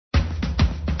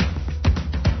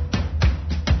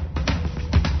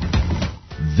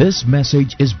This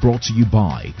message is brought to you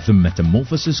by the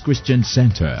Metamorphosis Christian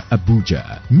Center,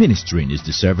 Abuja. Ministering is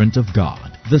the servant of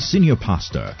God, the senior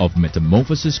pastor of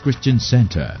Metamorphosis Christian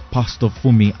Center, Pastor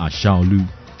Funmi Asaolu.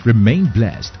 Remain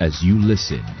blessed as you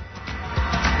listen.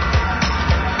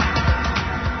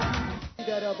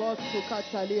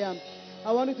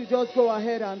 I want you to just go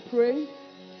ahead and pray.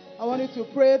 I want you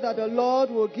to pray that the Lord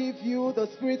will give you the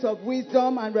spirit of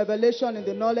wisdom and revelation in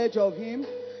the knowledge of Him.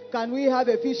 Can we have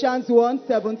Ephesians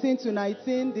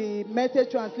 1:17-19, the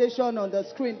Message translation on the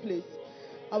screen, please?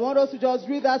 I want us to just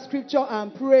read that scripture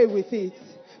and pray with it.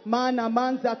 Mana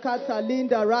manza kata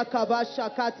linda rakaba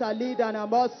shakata lida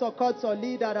namos sokoto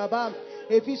lida rabam.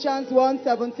 Ephesians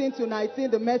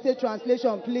 1:17-19, the Message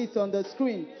translation, please, on the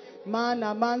screen.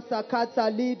 Mana mansa kata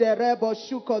lida rebo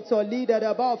shukoto lida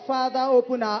rabam. Father,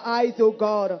 open our eyes, O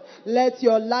God. Let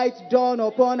your light dawn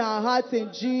upon our hearts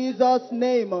in Jesus'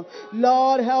 name.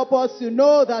 Lord, help us to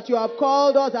know that you have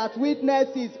called us as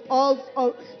witnesses.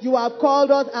 Also, you have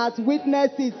called us as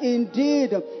witnesses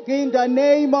indeed. In the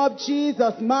name of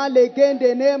Jesus.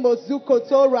 Malegende nemo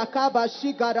zukoto rakaba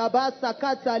shigaraba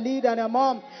sakata lida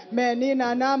namom.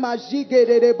 Menina nama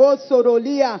jigedebo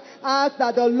sorolia. Ask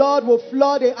that the Lord will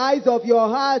flood the eyes of your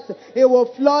heart. It will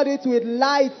flood it with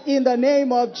light in the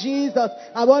name of Jesus.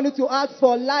 I want you to ask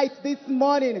for light this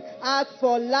morning. Ask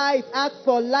for light. Ask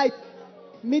for light.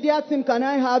 Media team, can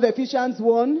I have Ephesians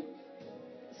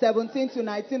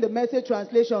 1:17-19, the Message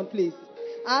translation, please?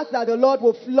 Ask that the Lord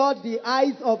will flood the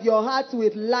eyes of your heart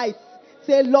with light.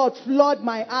 Say, Lord, flood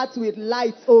my heart with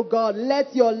light, oh God.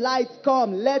 Let your light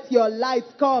come. Let your light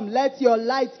come. Let your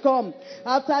light come.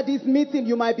 After this meeting,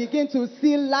 you might begin to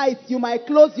see light. You might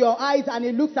close your eyes and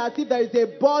it looks as if there is a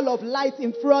ball of light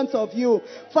in front of you.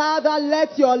 Father,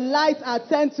 let your light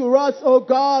attend to us, oh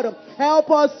God. Help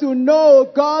us to know,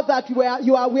 God, that we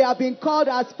have been called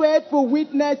as faithful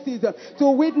witnesses, to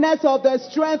witness of the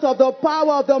strength of the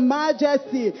power of the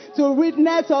majesty, to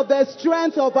witness of the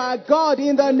strength of our God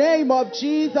in the name of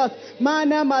Jesus.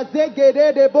 Mana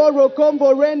mazegere de boro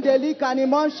kombo rendeli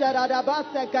kanimon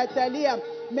sharadabasa katalia.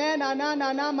 Mena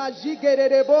nana nama jigere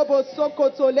de bobo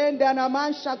sokotolenda na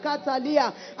man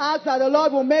shakatalia. Ask that the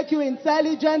Lord will make you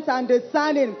intelligent and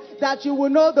discerning, that you will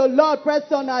know the Lord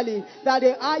personally, that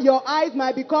your eyes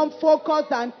might become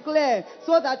focused and clear,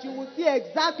 so that you will see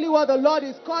exactly what the Lord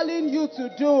is calling you to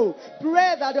do.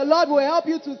 Pray that the Lord will help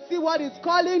you to see what He's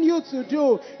calling you to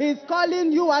do. He's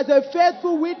calling you as a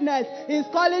faithful witness. He's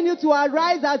calling you to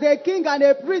arise as a king and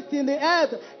a priest in the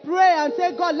earth. Pray and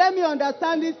say, God, let me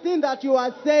understand this thing that you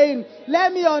are saying.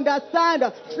 Let me understand.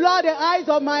 Flood the eyes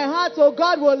of my heart, oh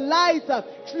God, will light.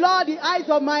 Flood the eyes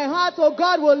of my heart, oh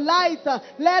God, will light.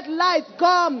 Let light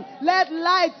come. Let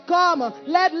light come.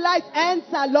 Let light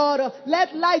enter, Lord.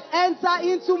 Let light enter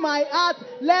into my heart.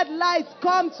 Let light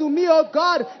come to me, oh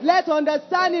God. Let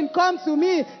understanding come to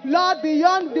me, Lord,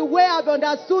 beyond the way I've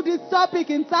understood this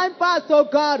topic in time past, oh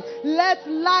God. Let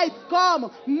light come.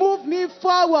 Move me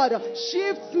forward.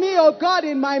 Shift me, oh God,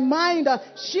 in my mind.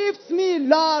 Shift me,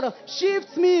 Lord.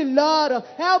 Shift me, Lord.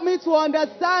 Help me to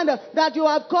understand that you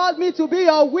have called me to be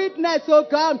a witness, oh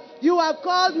God. You have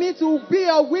called me to be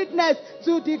a witness,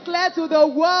 to declare to the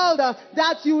world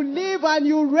that you live and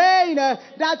you reign,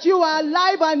 that you are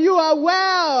alive and you are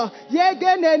well.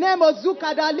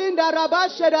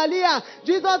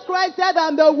 Jesus Christ said,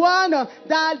 I'm the one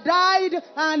that died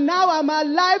and now I'm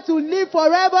alive to live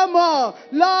forevermore.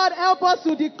 Lord, help us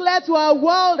to declare to our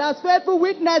world as faithful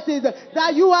witnesses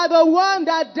that you are the one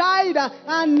that died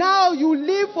and now you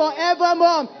live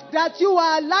forevermore. That you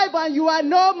are alive and you are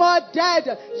no more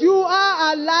dead. You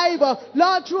are alive.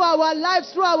 Lord, through our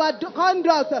lives, through our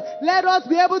conduct, let us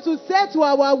be able to say to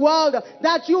our world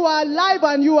that you are alive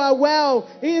and you are well.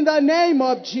 In the name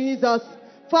of Jesus.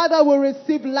 Father, we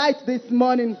receive light this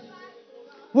morning.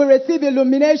 We receive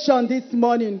illumination this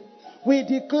morning. We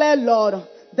declare, Lord,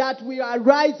 that we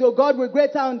arise, oh God, with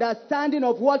greater understanding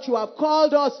of what you have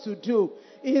called us to do.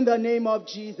 In the name of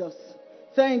Jesus.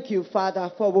 Thank you, Father,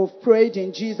 for we've prayed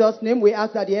in Jesus' name. We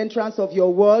ask that the entrance of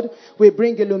your word will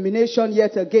bring illumination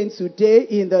yet again today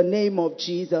in the name of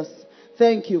Jesus.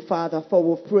 Thank you, Father, for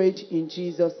we've prayed in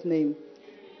Jesus' name.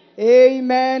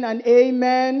 Amen and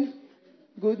amen.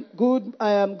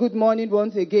 Good morning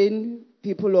once again,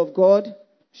 people of God.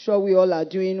 Sure we all are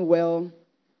doing well.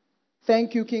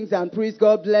 Thank you, kings and priests.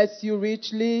 God bless you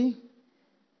richly.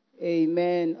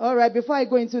 Amen. All right, before I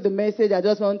go into the message, I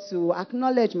just want to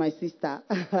acknowledge my sister.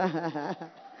 I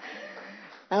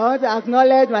want to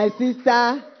acknowledge my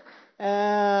sister,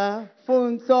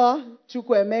 Funso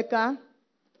Chukwemeka.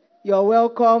 You're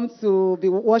welcome to be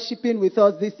worshiping with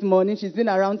us this morning. She's been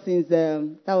around since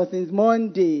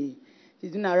Monday.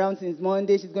 She's been around since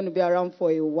Monday. She's going to be around for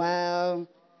a while.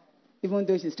 Even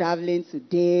though she's traveling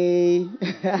today.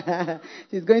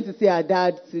 She's going to see her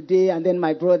dad today, and then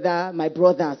my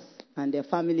brothers and their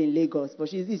family in Lagos. But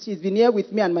she's been here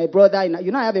with me and my brother.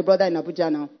 I have a brother in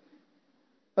Abuja now.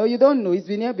 Oh, you don't know. He's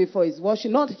been here before. He's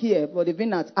worshiping, not here, but they've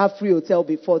been at Afri Hotel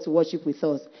before to worship with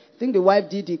us. I think the wife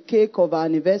did the cake of our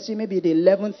anniversary, maybe the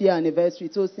 11th year anniversary,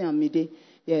 Tosi and Mide.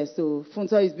 Yeah, so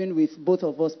Funta has been with both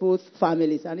of us, both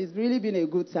families, and it's really been a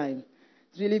good time.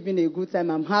 It's really been a good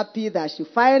time. I'm happy that she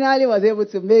finally was able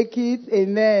to make it.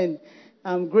 Amen.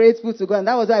 I'm grateful to God. And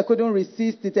that was why I couldn't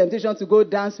resist the temptation to go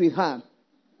dance with her.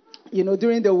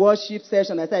 During the worship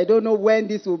session, I said, I don't know when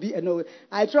this will be.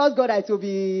 I trust God that it will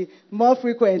be more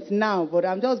frequent now. But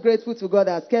I'm just grateful to God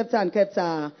that has kept her and kept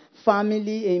her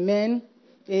family. Amen.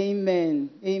 Amen.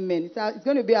 Amen. It's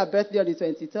going to be her birthday on the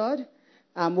 23rd.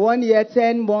 I'm 1 year,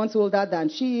 10 months older than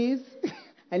she is.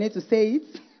 I need to say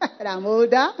it. I'm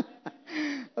older.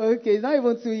 Okay, it's not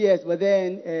even 2 years, but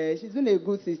then she's been a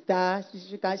good sister.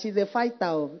 She's a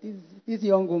fighter, this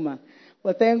young woman.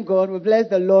 But thank God, we bless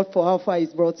the Lord for how far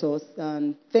He's brought us.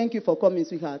 And thank you for coming,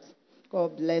 sweetheart.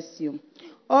 God bless you.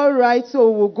 All right,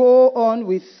 so we'll go on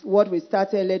with what we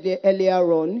started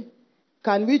earlier on.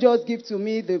 Can we just give to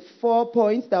me the 4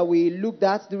 points that we looked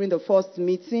at during the first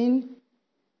meeting?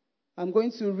 I'm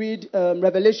going to read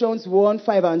Revelations 1,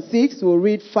 5, and 6. We'll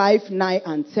read 5, 9,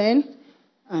 and 10.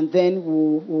 And then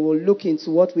we'll look into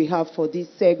what we have for these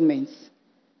segments.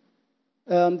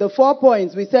 The 4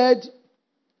 points, we said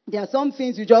there are some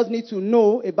things you just need to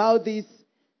know about this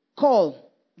call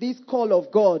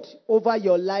of God over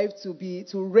your life to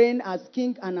reign as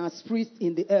king and as priest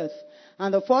in the earth.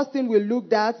 And the first thing we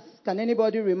looked at, can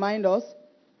anybody remind us,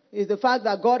 is the fact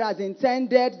that God has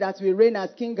intended that we reign as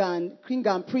king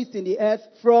and priest in the earth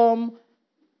from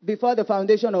before the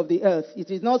foundation of the earth.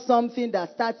 It is not something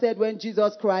that started when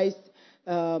Jesus Christ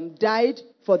died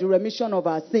for the remission of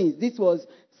our sins. This is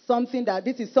something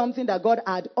that God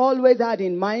had always had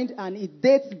in mind, and it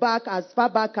dates back as far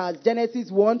back as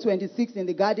Genesis 1:26 in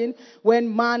the garden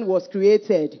when man was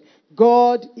created.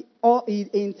 God he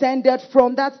intended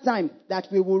from that time that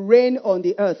we will reign on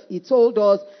the earth. He told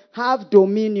us, have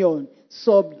dominion,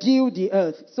 subdue the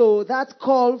earth. So that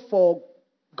call for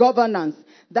governance,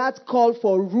 that call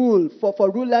for rule, for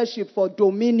rulership, for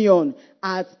dominion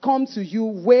has come to you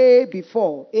way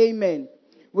before. Amen.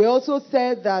 We also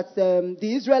said that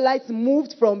the Israelites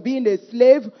moved from being a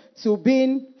slave to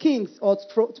being kings, or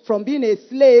from being a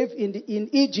slave in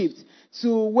Egypt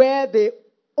to where they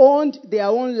owned their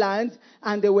own land,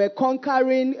 and they were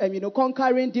conquering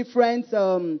different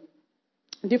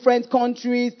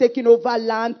countries, taking over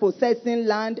land, possessing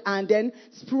land, and then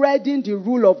spreading the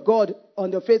rule of God on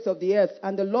the face of the earth.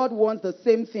 And the Lord wants the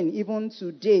same thing even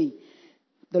today.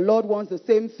 The Lord wants the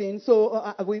same thing.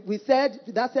 So we said,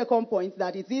 that second point,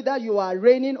 that it's either you are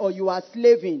reigning or you are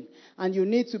slaving. And you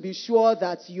need to be sure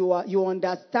that you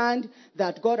understand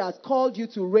that God has called you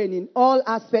to reign in all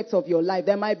aspects of your life.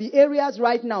 There might be areas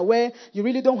right now where you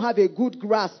really don't have a good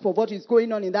grasp of what is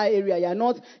going on in that area.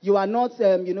 You are not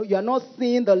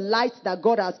seeing the light that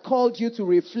God has called you to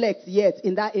reflect yet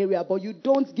in that area. But you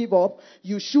don't give up.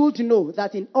 You should know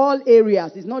that in all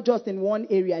areas, it's not just in one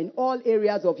area, in all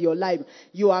areas of your life,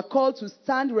 you are called to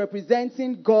stand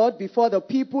representing God before the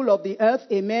people of the earth.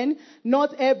 Amen.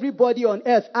 Not everybody on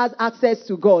earth has access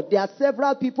to God. There are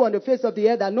several people on the face of the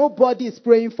earth that nobody is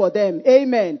praying for them.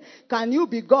 Amen. Can you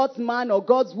be God's man or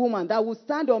God's woman that will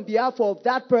stand on behalf of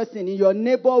that person in your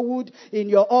neighborhood, in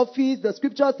your office? The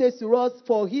scripture says to us,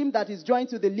 for him that is joined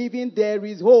to the living, there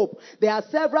is hope. There are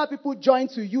several people joined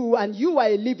to you, and you are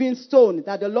a living stone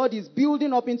that the Lord is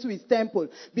building up into his temple.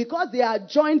 Because they are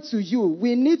joined to you,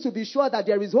 we need to be sure that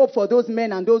there is hope for those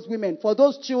men and those women, for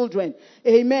those children.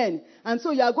 Amen. And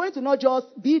so you are going to not just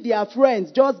be their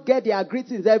friends, just get their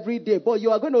greetings every day, but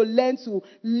you are going to learn to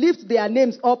lift their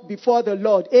names up before the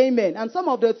Lord. Amen. And some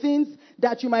of the things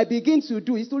that you might begin to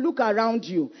do is to look around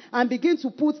you and begin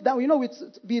to put down, we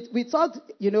talked,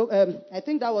 I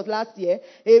think that was last year,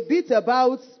 a bit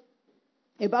about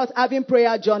having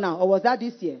prayer journal. Or was that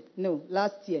this year? No,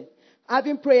 last year.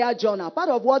 Having prayer journal. Part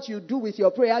of what you do with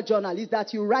your prayer journal is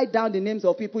that you write down the names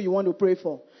of people you want to pray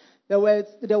for. There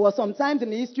were some times in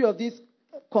the history of this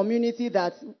community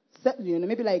that,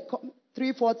 maybe like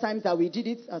 3-4 times that we did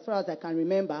it, as far as I can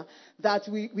remember, that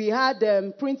we had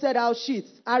printed out sheets,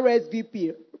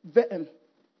 RSVP.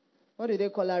 What do they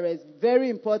call RSVP? Very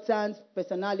important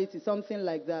personality, something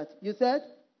like that. You said?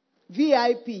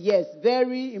 VIP, yes,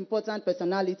 very important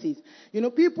personalities.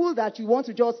 People that you want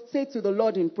to just say to the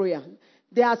Lord in prayer.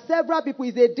 There are several people.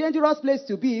 It's a dangerous place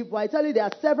to be, but I tell you, there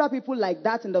are several people like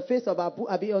that in the face of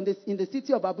in the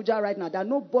city of Abuja right now, that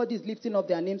nobody is lifting up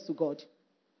their names to God.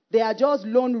 They are just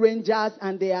lone rangers,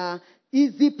 and they are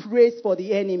easy praise for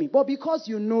the enemy. But because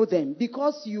you know them,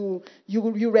 because you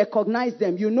recognize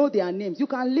them, you know their names, you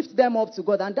can lift them up to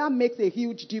God, and that makes a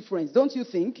huge difference, don't you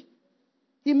think?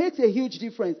 It makes a huge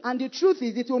difference. And the truth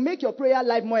is, it will make your prayer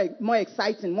life more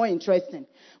exciting, more interesting.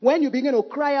 When you begin to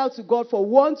cry out to God for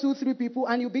 1, 2, 3 people,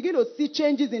 and you begin to see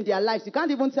changes in their lives, you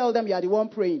can't even tell them you are the one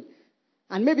praying.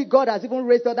 And maybe God has even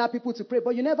raised other people to pray,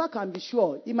 but you never can be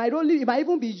sure. It might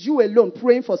even be you alone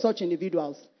praying for such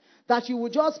individuals. That you will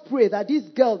just pray that this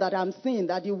girl that I'm seeing,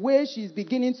 that the way she's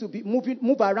beginning to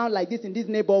move around like this in this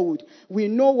neighborhood, we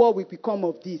know what will become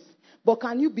of this. But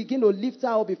can you begin to lift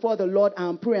her up before the Lord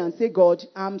and pray and say, God,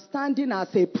 I'm standing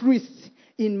as a priest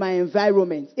in my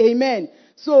environment. Amen.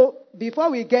 So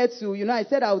before we get to, I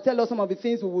said I will tell us some of the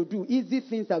things we will do, easy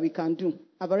things that we can do.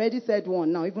 I've already said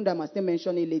one now, even though I must still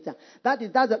mention it later. That's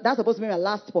supposed to be my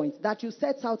last point, that you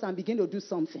set out and begin to do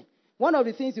something. One of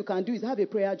the things you can do is have a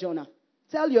prayer journal.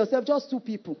 Tell yourself just 2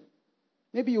 people.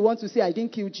 Maybe you want to say, I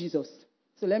didn't kill Jesus.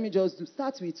 So let me just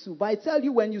start with 2. But I tell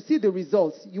you, when you see the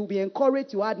results, you'll be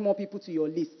encouraged to add more people to your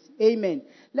list. Amen.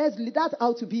 That's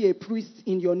how to be a priest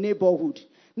in your neighborhood.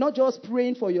 Not just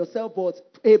praying for yourself, but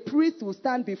a priest will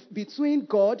stand between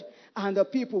God and the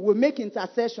people, will make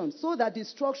intercession so that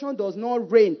destruction does not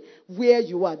reign where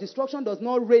you are. Destruction does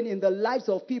not reign in the lives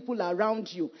of people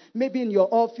around you. Maybe in your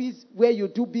office, where you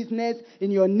do business,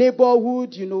 in your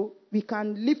neighborhood, we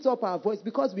can lift up our voice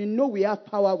because we know we have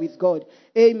power with God.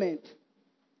 Amen.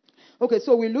 Okay,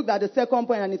 so we looked at the second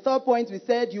point, and the third point we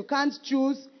said you can't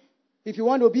choose if you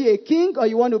want to be a king or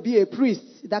you want to be a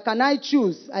priest. That can I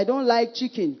choose? I don't like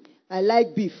chicken, I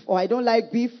like beef. Or I don't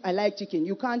like beef, I like chicken.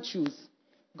 You can't choose.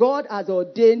 God has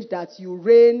ordained that you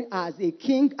reign as a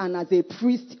king and as a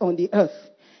priest on the earth.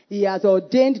 He has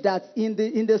ordained that in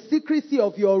the secrecy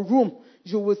of your room,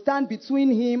 you will stand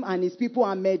between him and his people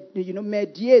and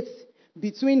mediate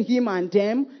between him and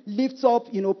them, lift up,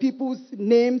 people's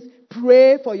names,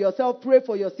 pray for yourself, pray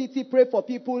for your city, pray for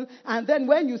people. And then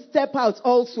when you step out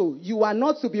also, you are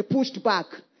not to be pushed back.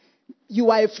 You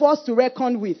are a force to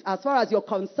reckon with as far as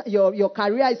your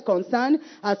career is concerned,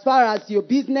 as far as your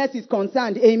business is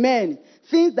concerned. Amen.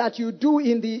 Things that you do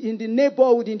in the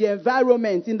neighborhood, in the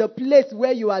environment, in the place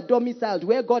where you are domiciled,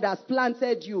 where God has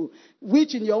planted you,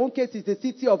 which in your own case is the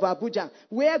city of Abuja,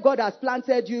 where God has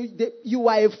planted you, you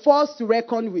are a force to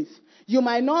reckon with. You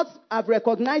might not have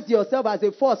recognized yourself as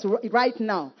a force right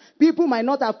now. People might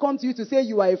not have come to you to say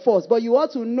you are a force, but you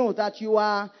ought to know that you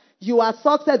are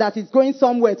success that is going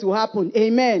somewhere to happen.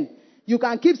 Amen. You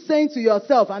can keep saying to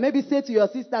yourself, and maybe say to your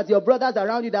sisters, your brothers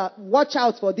around you, that watch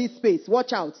out for this space.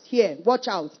 Watch out here. Watch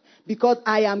out. Because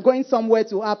I am going somewhere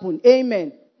to happen.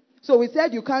 Amen. So we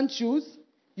said you can't choose.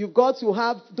 You've got to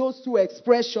have those 2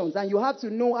 expressions, and you have to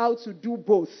know how to do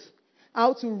both.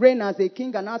 How to reign as a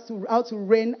king and how to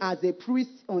reign as a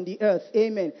priest on the earth.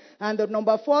 Amen. And the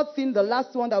number 4 thing, the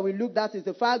last one that we looked at, is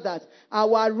the fact that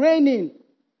our reigning,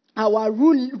 our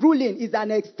ruling is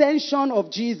an extension of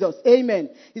Jesus. Amen.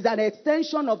 It's an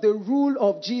extension of the rule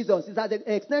of Jesus. It's an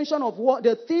extension of what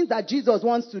the things that Jesus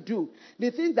wants to do.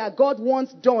 The things that God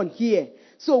wants done here.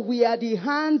 So we are the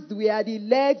hands, we are the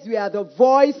legs, we are the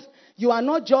voice. You are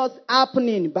not just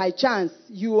happening by chance.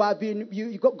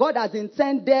 God has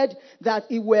intended that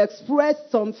He will express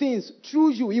some things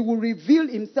through you. He will reveal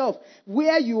Himself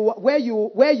where you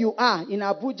are in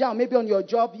Abuja, or maybe on your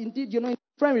job. Indeed, in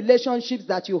different relationships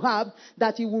that you have,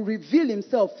 that He will reveal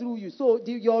Himself through you. So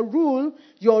your rule,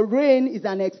 your reign is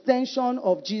an extension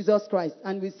of Jesus Christ.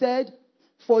 And we said,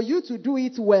 for you to do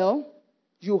it well,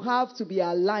 you have to be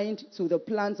aligned to the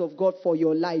plans of God for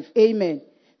your life. Amen.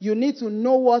 You need to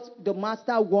know what the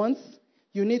Master wants.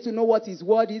 You need to know what His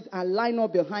word is and line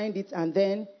up behind it, and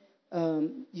then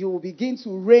you will begin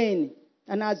to reign.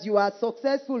 And as you are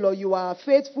successful or you are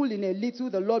faithful in a little,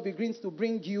 the Lord begins to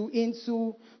bring you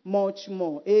into much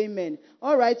more. Amen.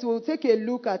 All right, so we'll take a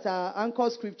look at our anchor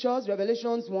scriptures,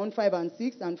 Revelations 1, 5 and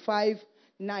 6, and 5,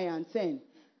 9 and 10.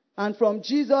 And from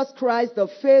Jesus Christ, the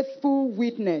faithful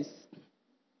witness.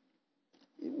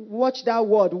 Watch that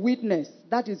word, witness.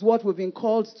 That is what we've been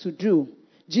called to do.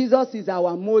 Jesus is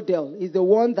our model. He's the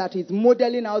one that is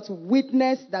modeling how to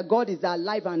witness that God is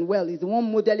alive and well. He's the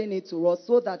one modeling it to us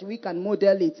so that we can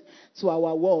model it to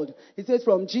our world. It says,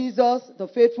 from Jesus, the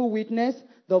faithful witness,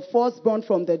 the firstborn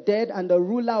from the dead, and the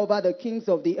ruler over the kings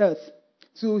of the earth.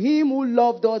 To Him who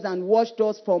loved us and washed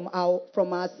us from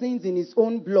our sins in His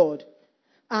own blood,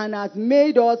 and has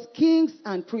made us kings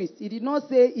and priests. He did not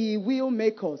say He will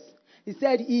make us. He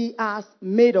said He has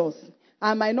made us.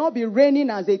 I might not be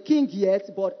reigning as a king yet,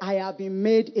 but I have been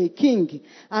made a king.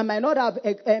 I might not have,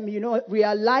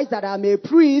 realized that I'm a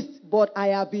priest, but I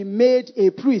have been made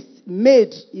a priest.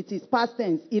 Made, it is past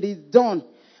tense. It is done.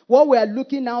 What we are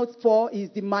looking out for is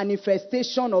the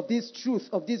manifestation of this truth,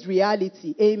 of this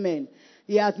reality. Amen.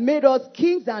 He has made us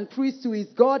kings and priests to his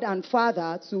God and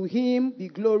Father. To him be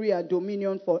glory and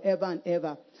dominion forever and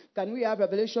ever. Can we have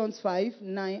Revelations 5,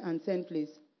 9 and 10, please?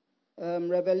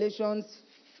 Revelations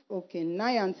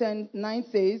 9 and 10. 9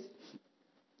 says,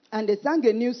 and they sang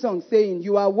a new song, saying,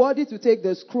 you are worthy to take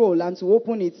the scroll and to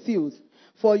open its seals.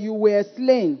 For you were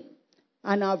slain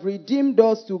and have redeemed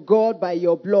us to God by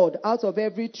your blood out of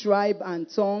every tribe and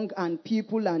tongue and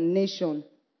people and nation.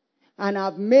 And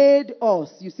have made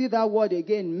us, you see that word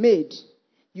again, made.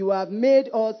 You have made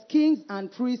us kings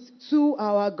and priests to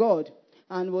our God,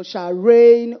 and we shall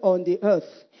reign on the earth.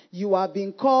 You have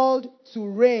been called to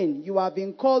reign. You have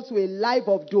been called to a life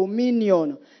of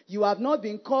dominion. You have not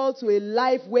been called to a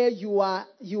life where you are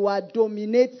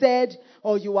dominated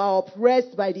or you are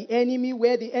oppressed by the enemy,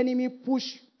 where the enemy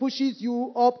pushes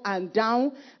you up and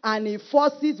down and he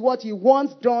forces what he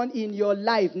wants done in your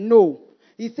life. No.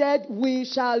 He said, we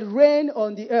shall reign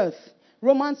on the earth.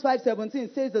 Romans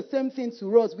 5:17 says the same thing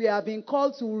to us. We have been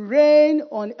called to reign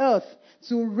on earth.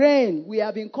 To reign. We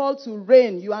have been called to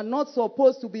reign. You are not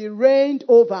supposed to be reigned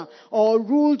over or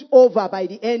ruled over by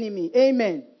the enemy.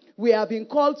 Amen. We have been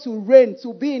called to reign,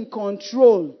 to be in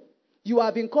control. You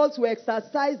have been called to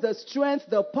exercise the strength,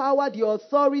 the power, the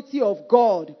authority of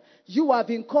God. You have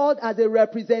been called as a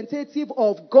representative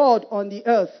of God on the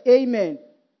earth. Amen.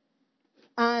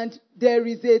 And there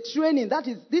is a training.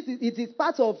 It is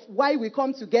part of why we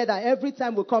come together every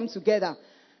time we come together.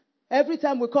 Every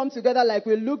time we come together, like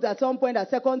we looked at some point at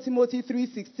 2 Timothy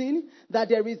 3:16, that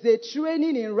there is a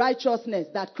training in righteousness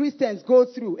that Christians go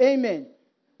through. Amen.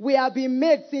 We have been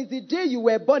made since the day you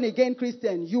were born again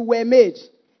Christian. You were made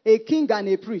a king and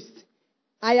a priest.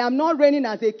 I am not reigning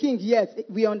as a king yet.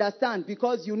 We understand,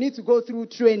 because you need to go through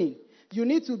training. You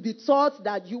need to be taught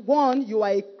that you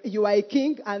are a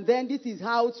king, and then this is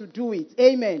how to do it.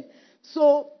 Amen.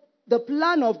 So the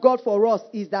plan of God for us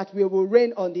is that we will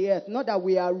reign on the earth, not that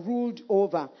we are ruled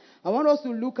over. I want us to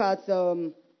look at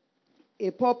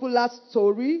a popular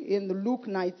story in Luke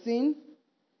 19.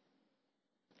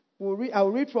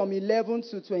 I'll read from 11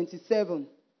 to 27.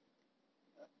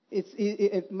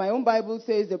 My own Bible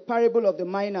says the parable of the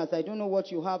miners. I don't know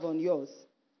what you have on yours.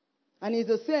 And it's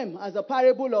the same as the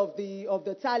parable of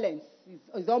the talents.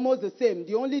 It's almost the same.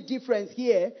 The only difference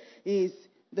here is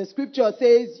the scripture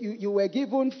says you were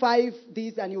given 5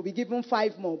 this and you'll be given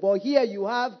 5 more. But here you've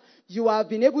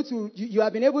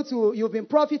been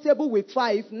profitable with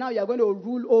 5. Now you're going to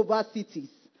rule over cities.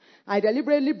 I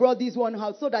deliberately brought this one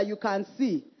out so that you can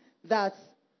see that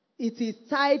it is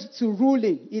tied to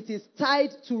ruling. It is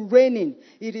tied to reigning.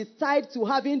 It is tied to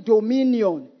having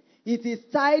dominion. It is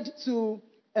tied to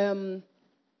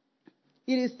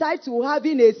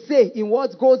having a say in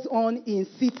what goes on in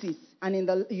cities and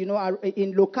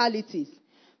in localities.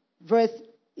 Verse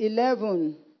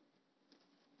 11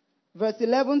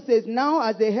 says, now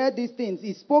as they heard these things,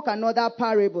 he spoke another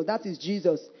parable. That is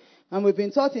Jesus. And we've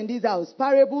been taught in this house.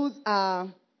 Parables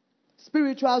are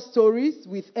spiritual stories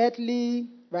with earthly,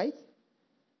 right?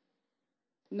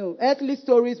 No, earthly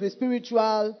stories with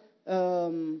spiritual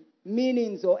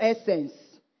meanings or essence.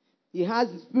 It has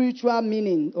spiritual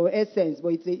meaning or essence,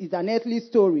 but it's an earthly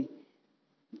story.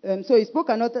 So he spoke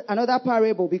another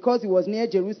parable because it was near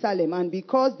Jerusalem, and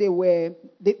because they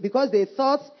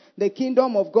thought the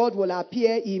kingdom of God will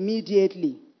appear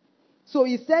immediately. So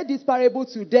he said this parable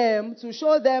to them to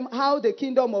show them how the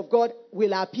kingdom of God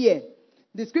will appear.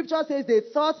 The scripture says they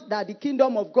thought that the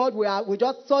kingdom of God will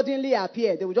just suddenly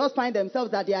appear. They will just find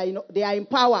themselves that they are in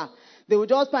power. They will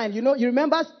just find, you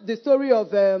remember the story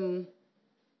of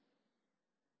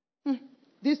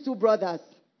these 2 brothers.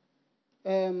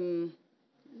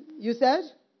 You said?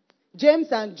 James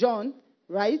and John,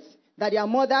 right? That their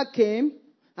mother came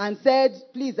and said,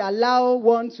 please allow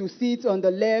one to sit on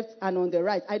the left and on the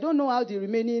right. I don't know how the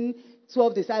remaining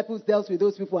 12 disciples dealt with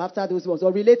those people after those ones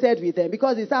or related with them,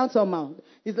 because it sounds somehow.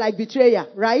 It's like betrayal,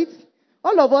 right?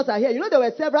 All of us are here. There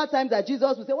were several times that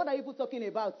Jesus would say, what are you people talking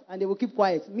about? And they would keep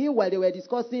quiet. Meanwhile, they were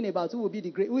discussing about who is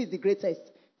the greatest.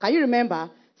 Can you remember?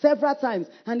 Several times.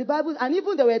 And the Bible, and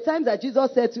even there were times that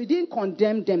Jesus said, he didn't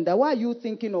condemn them, that why are you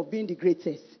thinking of being the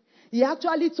greatest? He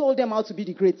actually told them how to be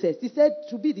the greatest. He said,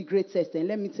 to be the greatest, and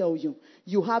let me tell you,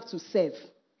 you have to serve.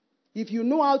 If you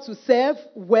know how to serve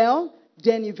well,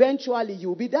 then eventually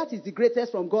you'll be. That is the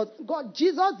greatest from God.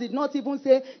 Jesus did not even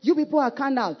say, you people are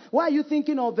carnal. Why are you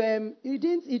thinking of He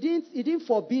didn't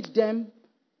forbid them.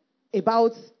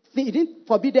 about, he didn't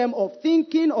forbid them of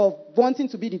thinking of wanting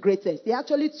to be the greatest. He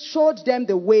actually showed them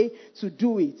the way to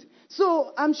do it.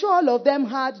 So I'm sure all of them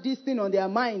had this thing on their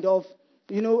mind of,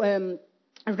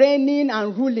 reigning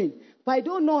and ruling. But I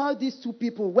don't know how these two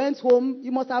people went home.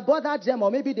 You must have bothered them, or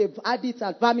maybe they've had it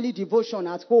at family devotion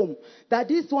at home. That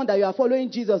this one that you are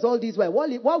following Jesus all this way,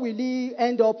 what will he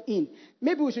end up in?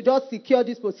 Maybe we should just secure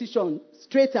this position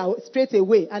straight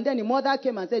away. And then the mother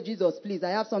came and said, Jesus, please, I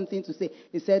have something to say.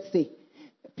 He said, say,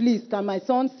 please, can my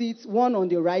son sit one on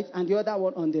the right and the other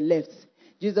one on the left?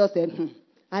 Jesus said,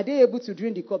 Are they able to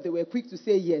drink the cup? They were quick to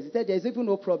say yes. He said, there's even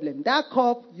no problem. That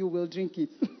cup, you will drink it.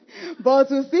 But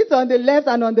to sit on the left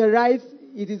and on the right,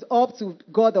 it is up to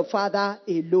God the Father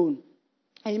alone.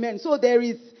 Amen. So there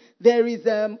is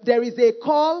a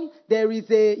call, there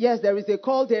is a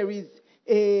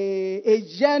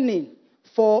yearning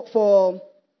for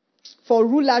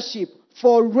rulership,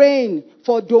 for reign,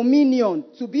 for dominion,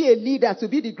 to be a leader, to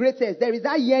be the greatest. There is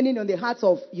that yearning on the hearts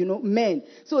of, men.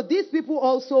 So these people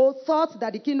also thought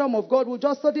that the kingdom of God would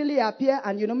just suddenly appear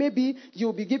and, maybe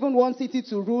you'll be given one city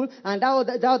to rule and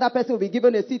that other person will be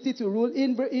given a city to rule.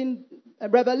 In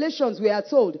Revelations, we are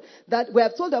told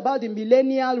about the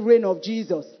millennial reign of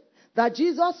Jesus. That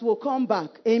Jesus will come back.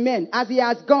 Amen. As he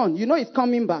has gone, he's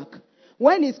coming back.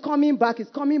 When he's coming back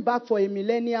for a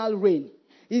millennial reign.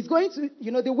 He's going to,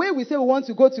 the way we say we want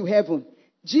to go to heaven,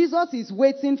 Jesus is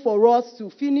waiting for us to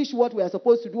finish what we are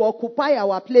supposed to do, occupy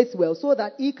our place well, so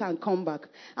that he can come back.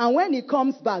 And when he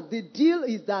comes back, the deal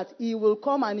is that he will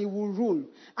come and he will rule.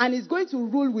 And he's going to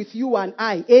rule with you and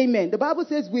I. Amen. The Bible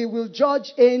says we will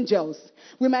judge angels.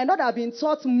 We might not have been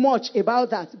taught much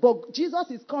about that, but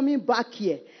Jesus is coming back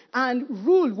here. And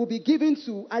rule will be given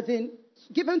to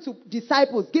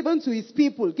disciples, given to his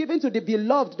people, given to the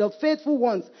beloved, the faithful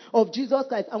ones of Jesus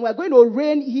Christ. And we're going to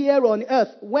reign here on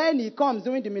earth when he comes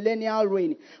during the millennial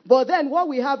reign. But then what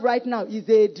we have right now is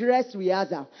a dress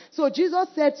rehearsal. So Jesus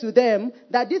said to them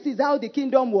that this is how the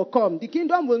kingdom will come. The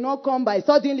kingdom will not come by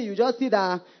suddenly you just see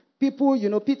that people,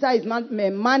 Peter is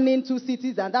manning 2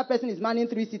 cities and that person is manning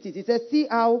 3 cities. He says, see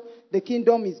how the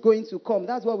kingdom is going to come.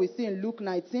 That's what we see in Luke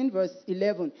 19, verse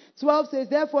 11. 12 says,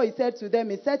 therefore he said to them,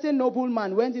 a certain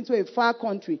nobleman went into a far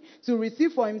country to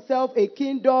receive for himself a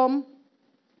kingdom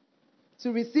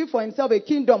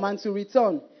and to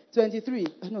return. 13,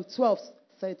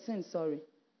 sorry.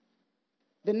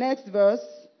 The next verse.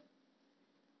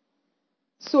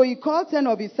 So he called 10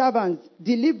 of his servants,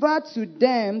 delivered to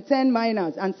them 10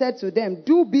 minas, and said to them,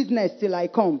 do business till I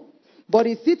come. But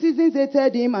his citizens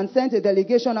hated him and sent a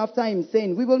delegation after him,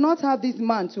 saying, we will not have this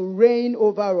man to reign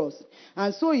over us.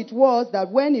 And so it was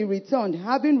that when he returned,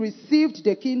 having received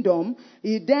the kingdom,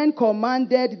 he then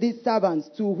commanded these servants,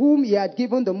 to whom he had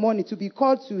given the money, to be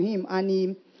called to him,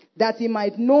 and that he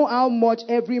might know how much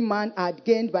every man had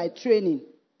gained by trading.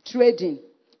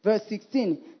 Verse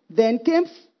 16. Then came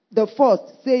the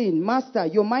first, saying, Master,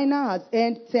 your mina has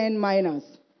earned 10 minas.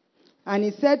 And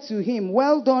he said to him,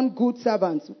 well done, good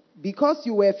servant, because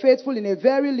you were faithful in a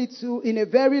very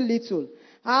little,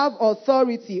 have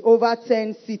authority over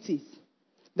 10 cities.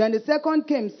 Then the second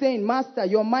came, saying, Master,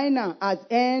 your mina has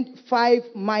earned 5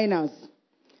 minas.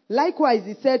 Likewise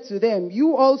he said to them,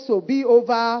 you also be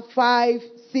over 5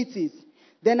 cities.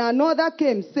 Then another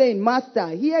came, saying, Master,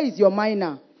 here is your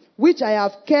mina, which I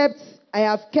have kept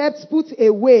put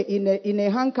away in a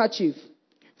handkerchief.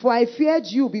 For I feared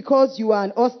you because you are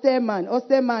an austere man.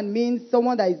 Austere man means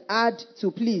someone that is hard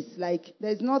to please. Like,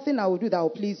 there's nothing I will do that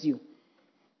will please you.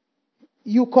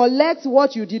 You collect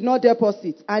what you did not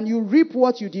deposit, and you reap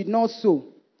what you did not sow.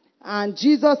 And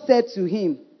Jesus said to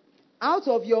him, out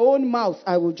of your own mouth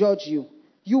I will judge you,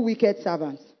 you wicked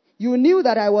servants. You knew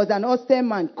that I was an austere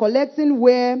man, collecting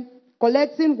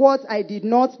what I did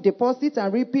not deposit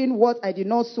and reaping what I did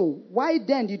not sow. Why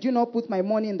then did you not put my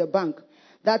money in the bank,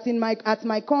 that at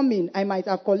my coming I might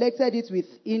have collected it with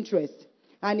interest?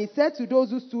 And he said to those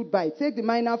who stood by, take the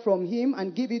mina from him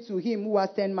and give it to him who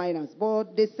has 10 minas.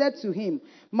 But they said to him,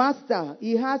 Master,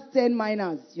 he has 10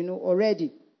 minas,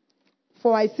 already.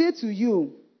 For I say to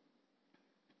you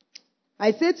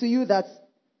that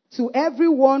to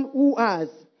everyone who has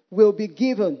will be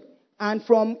given, and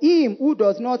from him who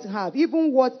does not have,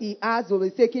 even what he has will be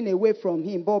taken away from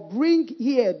him. But bring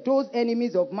here those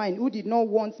enemies of mine who did not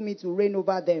want me to reign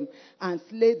over them, and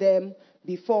slay them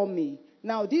before me.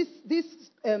 Now, this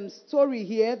story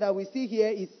here that we see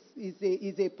here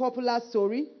is a popular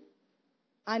story.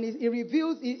 And it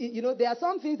reveals, there are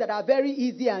some things that are very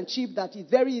easy and cheap that it's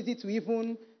very easy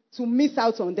to miss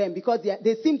out on them because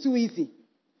they seem too easy.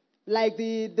 Like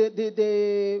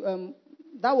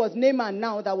that was Naaman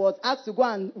now that was asked to go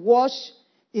and wash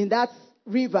in that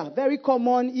river, very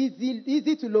common,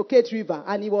 easy to locate river,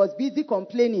 and he was busy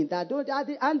complaining that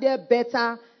aren't there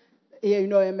better,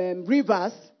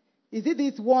 rivers? Is it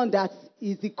this one that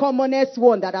is the commonest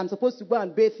one that I'm supposed to go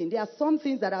and bathe in? There are some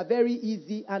things that are very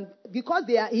easy, and because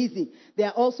they are easy, they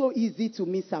are also easy to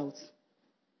miss out.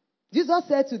 Jesus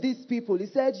said to these people, he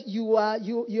said,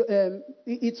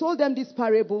 he told them this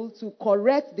parable to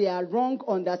correct their wrong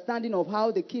understanding of how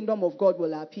the kingdom of God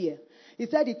will appear. He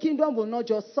said the kingdom will not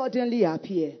just suddenly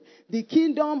appear. The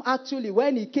kingdom actually,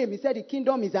 when he came, he said the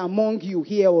kingdom is among you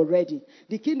here already.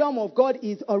 The kingdom of God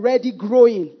is already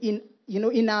growing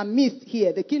in our midst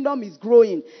here. The kingdom is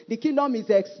growing. The kingdom is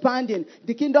expanding.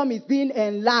 The kingdom is being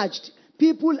enlarged.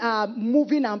 People are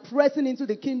moving and pressing into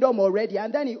the kingdom already.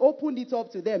 And then he opened it up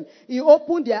to them. He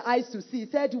opened their eyes to see.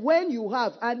 He said, when you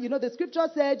have, and the scripture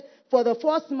said, for the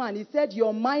first man, he said,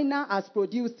 your miner has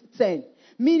produced 10.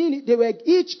 Meaning they were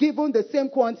each given the same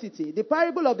quantity. The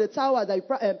parable of the tower, the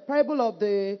parable of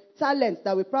the talents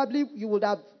that you would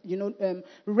have,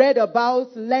 read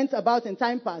about, learnt about in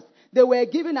time past. They were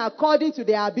given according to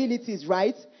their abilities,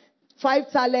 right?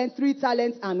 5 talents, 3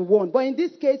 talents, and 1. But in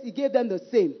this case, he gave them the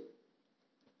same.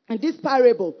 In this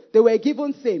parable, they were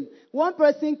given same. One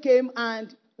person came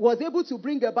and was able to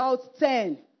bring about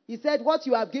 10. He said, what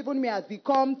you have given me has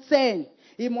become 10.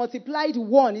 He multiplied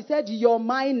 1. He said, your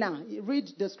miner. Read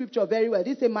the scripture very well.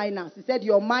 This is a minus. He said,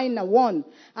 your miner, 1,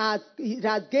 it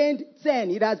has gained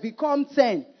 10. It has become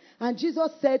 10. And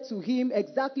Jesus said to him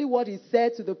exactly what he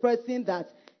said to the person that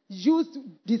used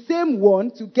the same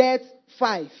 1 to get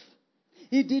 5.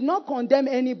 He did not condemn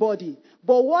anybody.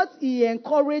 But what he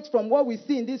encouraged from what we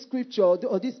see in this scripture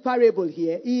or this parable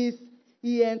here is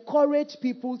he encouraged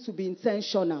people to be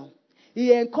intentional.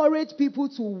 He encouraged people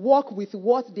to walk with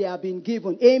what they have been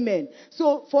given. Amen.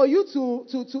 So for you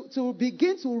to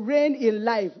begin to reign in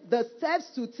life, the steps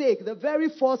to take, the very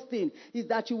first thing is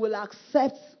that you will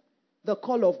accept the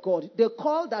call of God. The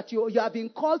call that you have been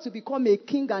called to become a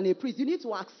king and a priest. You need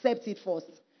to accept it first.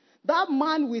 That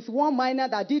man with 1 miner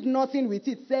that did nothing with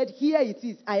it said, here it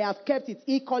is, I have kept it.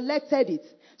 He collected it.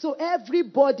 So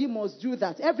everybody must do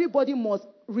that. Everybody must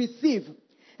receive.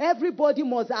 Everybody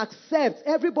must accept.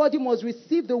 Everybody must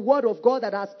receive the word of God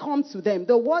that has come to them.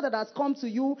 The word that has come to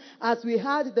you, as we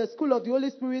had the School of the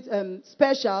Holy Spirit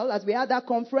special, as we had that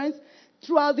conference.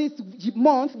 Throughout this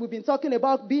month, we've been talking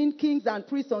about being kings and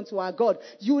priests unto our God.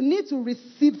 You need to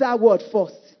receive that word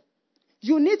first.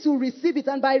 You need to receive it.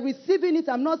 And by receiving it,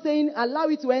 I'm not saying allow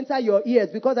it to enter your ears,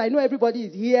 because I know everybody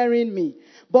is hearing me.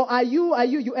 But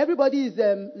everybody is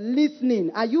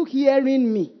listening. Are you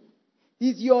hearing me?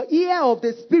 Is your ear of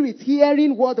the Spirit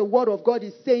hearing what the word of God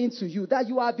is saying to you? That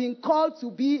you have been called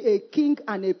to be a king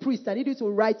and a priest. I need you to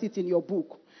write it in your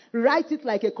book. Write it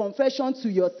like a confession to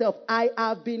yourself. I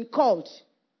have been called.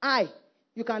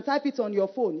 You can type it on your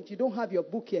phone if you don't have your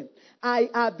book here. I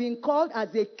have been called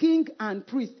as a king and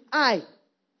priest.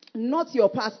 Not your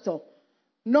pastor,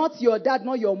 not your dad,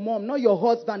 not your mom, not your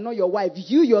husband, not your wife.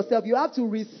 You yourself, you have to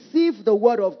receive the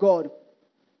word of God.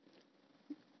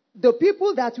 The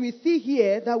people that we see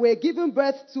here that were given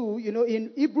birth to,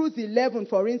 in Hebrews 11,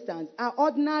 for instance, are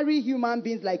ordinary human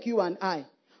beings like you and I.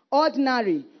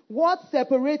 Ordinary. What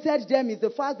separated them is the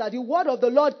fact that the word of the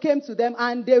Lord came to them,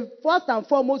 and they first and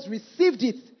foremost received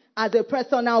it as a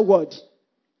personal word.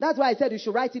 That's why I said you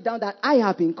should write it down that I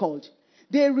have been called.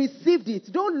 They received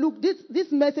it. Don't look,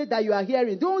 this message that you are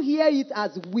hearing, don't hear it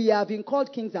as we have been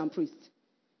called kings and priests.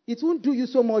 It won't do you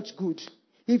so much good.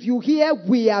 If you hear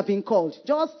we have been called,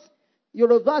 just,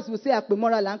 Yorubas will say,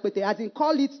 as in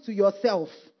call it to yourself.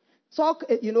 Talk,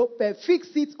 fix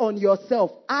it on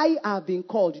yourself. I have been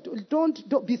called.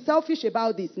 Don't be selfish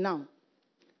about this now.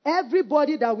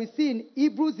 Everybody that we see in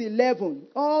Hebrews 11,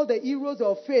 all the heroes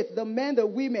of faith, the men, the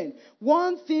women,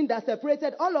 one thing that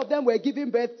separated all of them were giving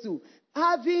birth to,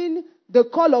 having the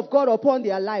call of God upon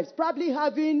their lives, probably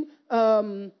having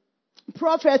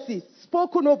prophecies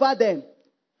spoken over them.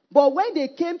 But when they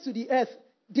came to the earth,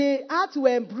 they had to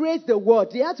embrace the word.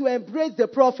 They had to embrace the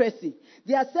prophecy.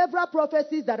 There are several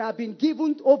prophecies that have been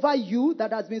given over you,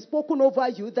 that has been spoken over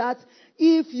you, that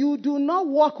if you do not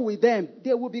walk with them,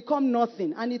 they will become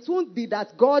nothing. And it won't be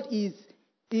that God is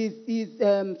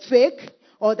fake,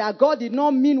 or that God did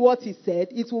not mean what he said.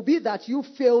 It will be that you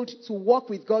failed to walk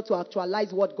with God to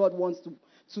actualize what God wants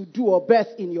to do or birth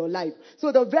in your life.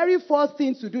 So the very first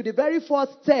thing to do, the very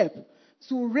first step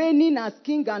to reigning as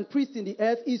king and priest in the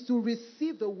earth is to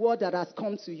receive the word that has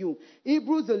come to you.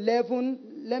 Hebrews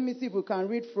 11, let me see if we can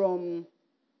read from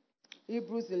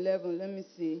Hebrews 11, let me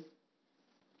see.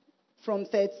 From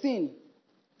 13.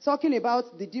 talking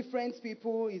about the different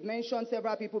people. He's mentioned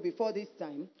several people before this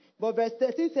time. But verse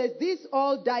 13 says, these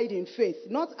all died in faith,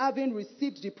 not having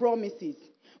received the promises,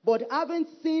 but having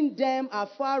seen them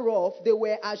afar off, they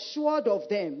were assured of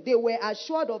them. They were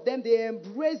assured of them. They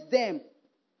embraced them.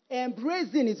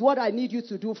 Embracing is what I need you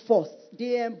to do first.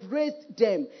 They embraced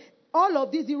them. All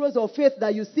of these heroes of faith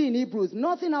that you see in Hebrews,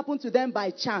 nothing happened to them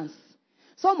by chance.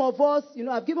 Some of us,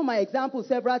 I've given my example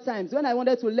several times. When I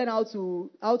wanted to learn how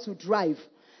to drive,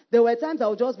 there were times I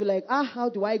would just be like, how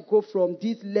do I go from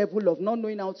this level of not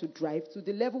knowing how to drive to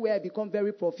the level where I become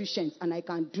very proficient and I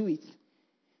can do it?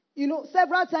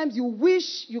 Several times you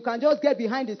wish you can just get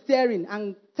behind the steering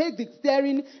and take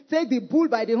the bull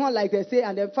by the horn, like they say,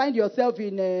 and then find yourself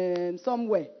in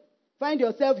somewhere. Find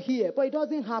yourself here. But it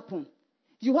doesn't happen.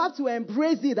 You have to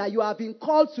embrace it that you have been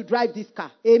called to drive this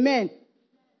car. Amen.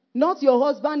 Not your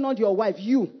husband, not your wife.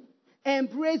 You.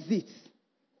 Embrace it.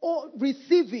 Or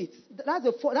receive it.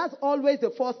 That's always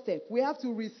the first step. We have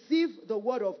to receive the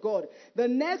word of God. The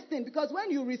next thing, because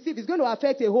when you receive, it's going to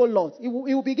affect a whole lot. It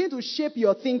will begin to shape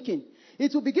your thinking.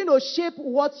 It will begin to shape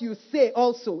what you say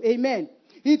also. Amen.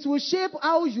 It will shape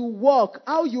how you walk,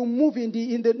 how you move in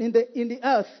the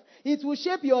earth. It will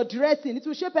shape your dressing. It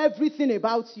will shape everything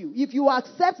about you. If you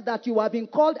accept that you have been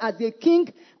called as a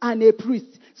king and a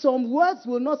priest, some words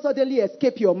will not suddenly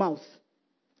escape your mouth.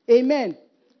 Amen.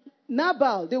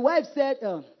 Nabal, the wife said,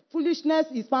 foolishness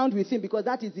is found with him because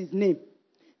that is his name.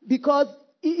 Because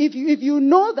if you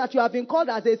know that you have been called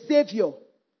as a savior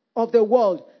of the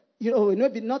world,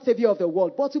 not savior of the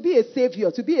world, but to be a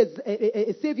savior, to be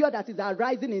a savior that is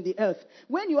arising in the earth.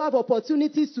 When you have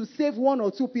opportunities to save one or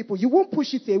two people, you won't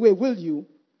push it away, will you?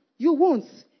 You won't.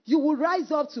 You will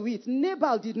rise up to it.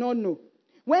 Nabal did not know.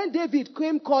 When David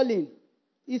came calling,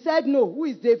 he said, no, who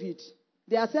is David?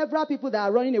 There are several people that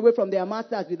are running away from their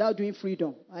masters without doing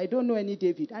freedom. I don't know any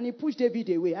David. And he pushed David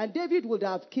away. And David would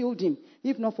have killed him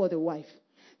if not for the wife.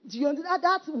 Do you understand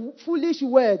that foolish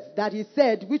words that he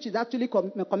said, which is actually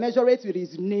commensurate with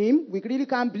his name? We really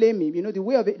can't blame him.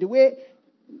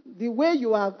 The way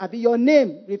you are, your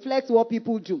name reflects what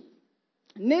people do.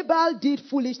 Nabal did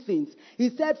foolish things. He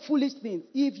said foolish things.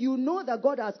 If you know that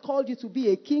God has called you to be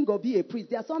a king or be a priest,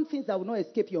 there are some things that will not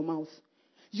escape your mouth.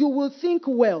 You will think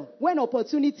well. When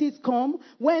opportunities come,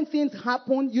 when things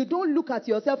happen, you don't look at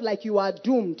yourself like you are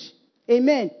doomed.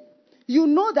 Amen. You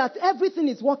know that everything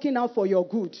is working out for your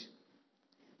good.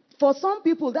 For some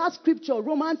people, that scripture,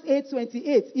 Romans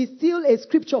 8:28, is still a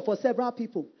scripture for several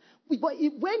people. But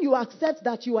when you accept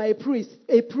that you are a priest,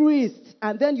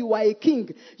 and then you are a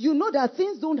king, you know that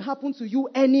things don't happen to you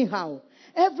anyhow.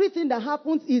 Everything that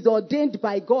happens is ordained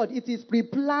by God. It is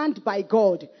pre-planned by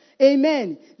God.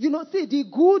 Amen. See, the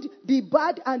good, the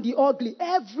bad, and the ugly,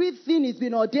 everything is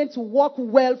been ordained to work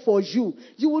well for you.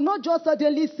 You will not just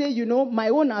suddenly say, my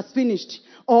own has finished.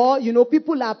 Or,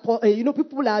 people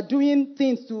are doing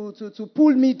things to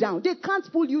pull me down. They can't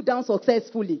pull you down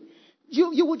successfully.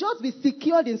 You will just be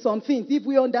secured in some things. If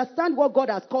we understand what God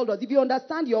has called us, if you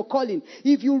understand your calling,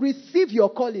 if you receive your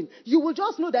calling, you will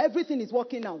just know that everything is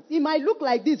working out. It might look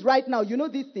like this right now.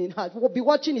 This thing, we'll be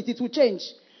watching it. It will change.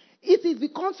 It is the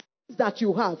confidence that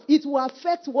you have. It will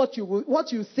affect what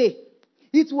you say.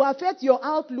 It will affect your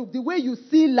outlook, the way you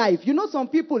see life. Some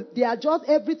people, they are just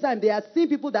every time they are seeing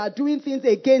people that are doing things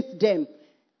against them.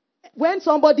 When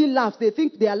somebody laughs, they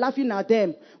think they are laughing at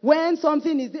them. When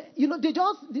something is, they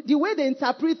just, the way they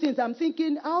interpret things, I'm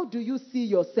thinking, how do you see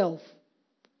yourself?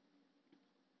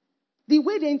 The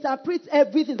way they interpret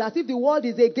everything, as if the world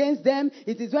is against them.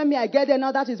 It is when I get there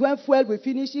now, that is when fuel will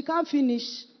finish. You can't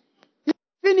finish. If it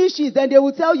finishes, then they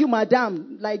will tell you,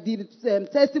 madam, like the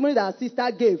testimony that our sister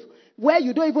gave, where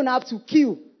you don't even have to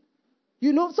queue.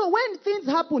 So when things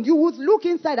happen, you would look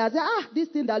inside and say, this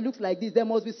thing that looks like this, there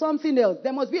must be something else.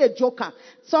 There must be a joker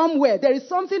somewhere. There is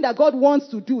something that God wants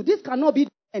to do. This cannot be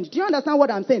the end. Do you understand what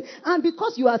I'm saying? And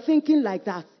because you are thinking like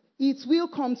that, it will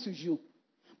come to you.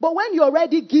 But when you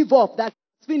already give up that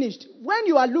it's finished, when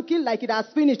you are looking like it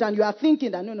has finished and you are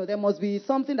thinking that, no, there must be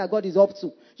something that God is up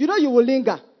to, you will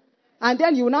linger. And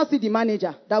then you will now see the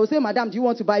manager that will say, madam, do you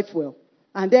want to buy fuel?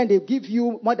 And then they give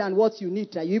you more than what you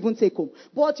need that you even take home.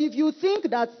 But if you think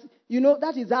that,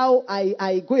 that is how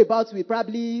I go about with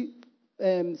probably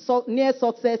near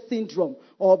success syndrome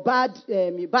or bad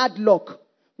luck.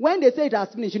 When they say it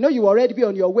has finished, you will already be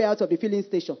on your way out of the filling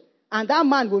station. And that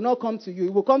man will not come to you. He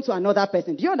will come to another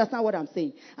person. Do you understand what I'm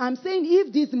saying? I'm saying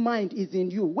if this mind is in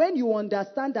you, when you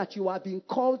understand that you are being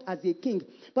called as a king.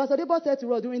 Pastor Debo said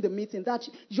to us during the meeting that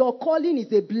your calling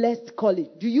is a blessed calling.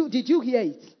 Did you hear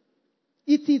it?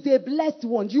 It is a blessed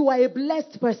one. You are a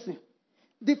blessed person.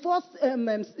 The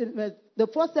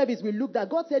first service we looked at,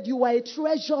 God said, you are a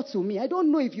treasure to me. I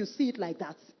don't know if you see it like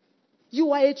that.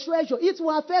 You are a treasure. It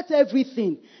will affect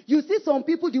everything. You see some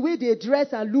people, the way they dress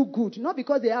and look good, not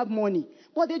because they have money,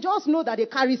 but they just know that they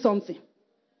carry something.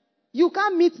 You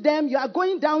can't meet them. You are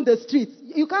going down the street.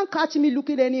 You can't catch me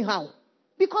looking anyhow.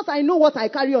 Because I know what I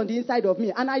carry on the inside of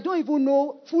me. And I don't even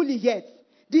know fully yet.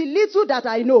 The little that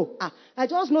I know, I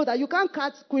just know that you can't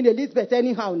catch Queen Elizabeth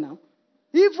anyhow now.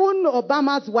 Even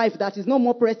Obama's wife, that is no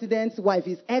more president's wife,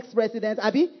 is ex-president,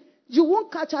 Abby, you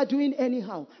won't catch her doing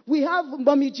anyhow. We have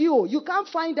Mommy Gio. You can't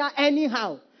find her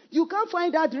anyhow. You can't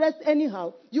find her dressed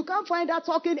anyhow. You can't find her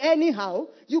talking anyhow.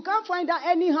 You can't find her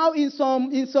anyhow in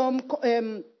some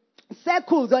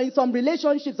circles or in some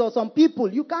relationships or some people.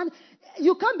 You can't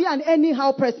be an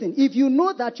anyhow person if you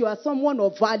know that you are someone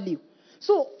of value.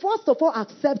 So first of all,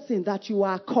 accepting that you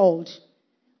are called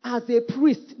as a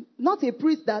priest, not a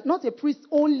priest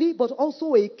only, but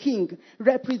also a king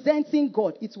representing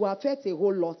God. It will affect a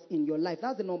whole lot in your life.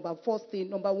 That's the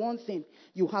number one thing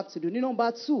you have to do.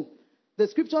 Number two, the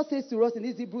scripture says to us in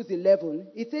this Hebrews 11,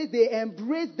 it says they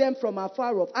embraced them from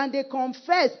afar off and they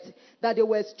confessed that they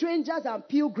were strangers and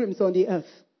pilgrims on the earth.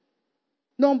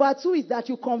 Number two is that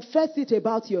you confess it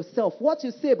about yourself. What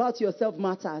you say about yourself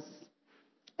matters.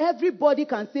 Everybody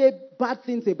can say bad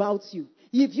things about you.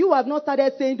 If you have not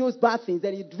started saying those bad things,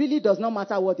 then it really does not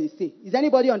matter what they say. Is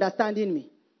anybody understanding me?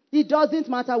 It doesn't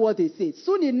matter what they say.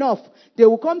 Soon enough, they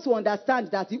will come to understand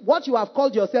that what you have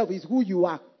called yourself is who you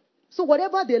are. So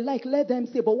whatever they like, let them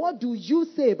say. But what do you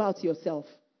say about yourself?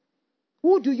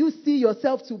 Who do you see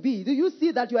yourself to be? Do you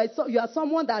see that you are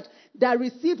someone that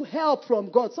received help from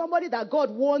God? Somebody that God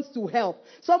wants to help?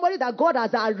 Somebody that God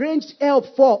has arranged help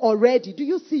for already? Do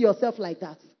you see yourself like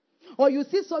that? Or you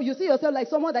see yourself like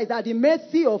someone that is at the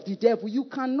mercy of the devil? You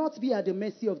cannot be at the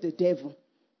mercy of the devil.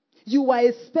 You are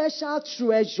a special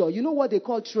treasure. You know what they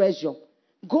call treasure?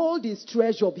 Gold is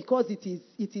treasure because it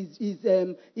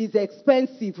is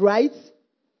expensive, right?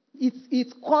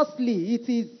 It's costly.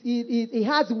 It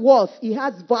has worth. It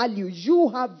has value. You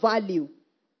have value.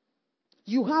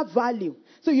 You have value.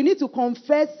 So you need to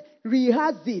confess,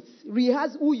 rehearse it.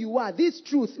 Rehearse who you are. This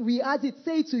truth, rehearse it.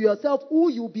 Say to yourself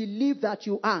who you believe that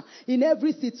you are in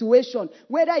every situation.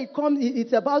 Whether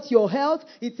it's about your health,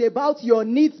 it's about your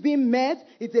needs being met,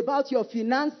 it's about your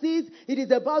finances, it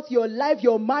is about your life,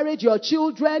 your marriage, your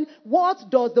children. What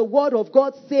does the word of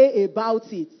God say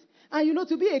about it? And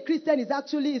to be a Christian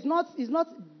is not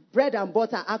bread and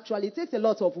butter, actually. It takes a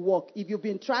lot of work. If you've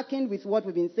been tracking with what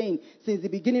we've been saying since the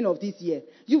beginning of this year,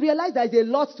 you realize there's a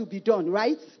lot to be done,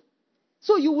 right?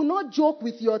 So you will not joke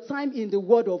with your time in the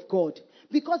Word of God.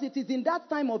 Because it is in that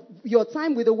time of your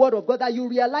time with the Word of God that you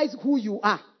realize who you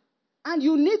are. And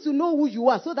you need to know who you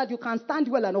are so that you can stand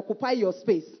well and occupy your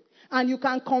space. And you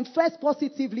can confess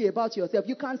positively about yourself.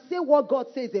 You can say what God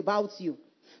says about you.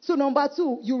 So number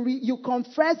two, you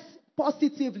confess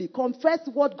positively. Confess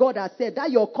what God has said.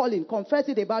 That you're calling. Confess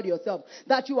it about yourself.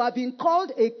 That you have been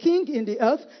called a king in the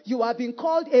earth. You have been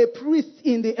called a priest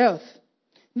in the earth.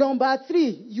 Number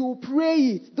three, you pray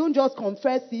it. Don't just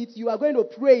confess it. You are going to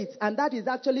pray it. And that is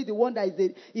actually the one that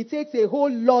it takes a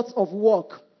whole lot of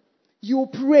work. You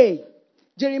pray.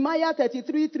 Jeremiah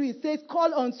 33:3 says,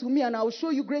 call unto me and I will show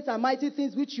you great and mighty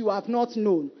things which you have not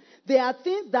known. There are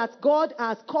things that God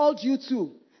has called you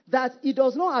to, that it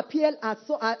does not appear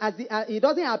it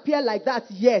doesn't appear like that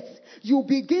yet. You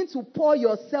begin to pour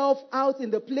yourself out in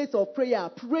the place of prayer,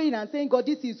 praying and saying, God,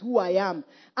 this is who I am.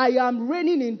 I am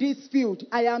reigning in this field.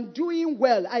 I am doing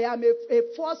well. I am a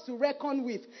force to reckon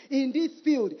with in this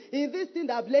field. In this thing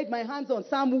that I've laid my hands on.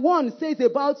 Psalm 1 says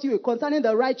about you concerning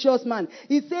the righteous man.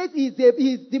 It says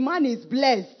the man is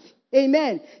blessed.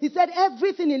 Amen. He said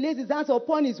everything he lays his hands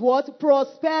upon is what?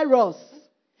 Prosperous.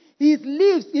 His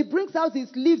leaves, he brings out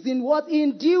his leaves in what?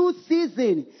 In due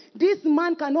season. This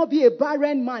man cannot be a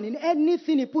barren man in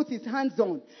anything he puts his hands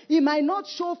on. He might not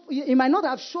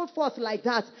have showed forth like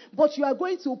that, but you are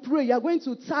going to pray. You are going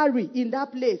to tarry in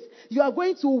that place. You are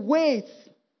going to wait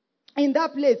in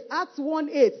that place. Acts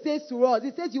 1:8 says to us,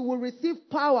 it says you will receive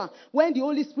power when the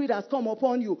Holy Spirit has come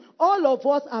upon you. All of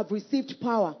us have received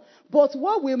power. But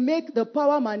what will make the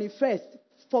power manifest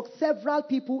for several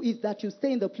people is that you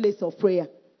stay in the place of prayer.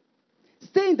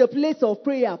 Stay in the place of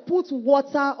prayer. Put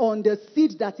water on the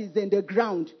seed that is in the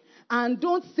ground. And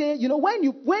don't say, when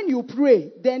you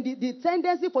pray, then the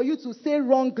tendency for you to say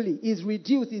wrongly is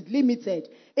reduced, is limited.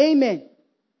 Amen.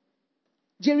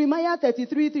 Jeremiah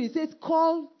 33:3 says,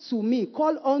 call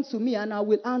unto me, and I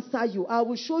will answer you. I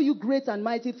will show you great and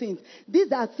mighty things.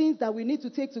 These are things that we need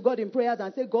to take to God in prayers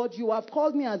and say, God, you have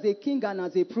called me as a king and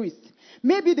as a priest.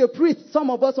 Maybe the priest, some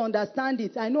of us understand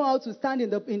it. I know how to stand in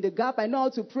the gap. I know how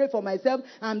to pray for myself.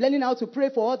 I'm learning how to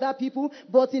pray for other people.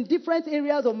 But in different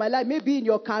areas of my life, maybe in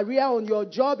your career, on your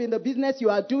job, in the business you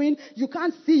are doing, you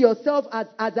can't see yourself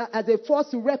as a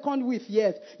force to reckon with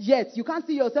yet. You can't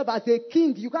see yourself as a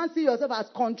king. You can't see yourself as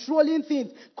controlling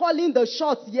things, calling the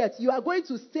shots yet. You are going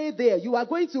to stay there. You are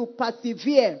going to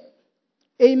persevere.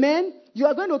 Amen. You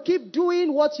are going to keep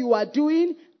doing what you are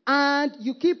doing, and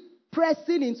you keep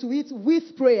pressing into it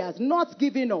with prayers, not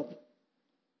giving up.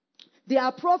 There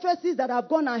are prophecies that have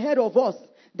gone ahead of us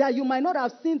that you might not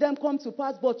have seen them come to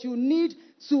pass, but you need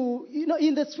to,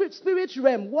 in the spirit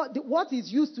realm, what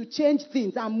is used to change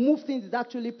things and move things is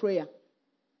actually prayer.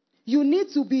 You need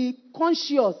to be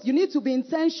conscious. You need to be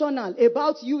intentional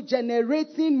about you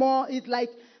generating more. It's like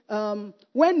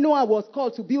when Noah was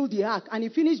called to build the ark, and he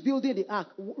finished building the ark,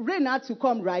 rain had to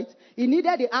come, right? He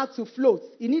needed the ark to float.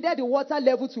 He needed the water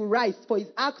level to rise for his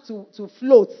ark to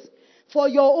float. For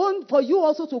you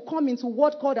also to come into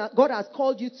what God has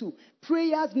called you to,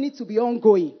 prayers need to be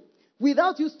ongoing.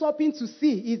 Without you stopping to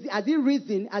see, has he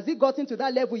risen? Has he gotten to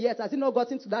that level yet? Has he not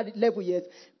gotten to that level yet?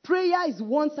 Prayer is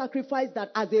one sacrifice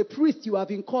that as a priest you have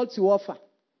been called to offer.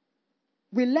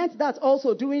 We learned that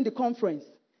also during the conference.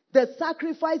 The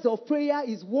sacrifice of prayer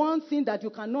is one thing that you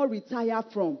cannot retire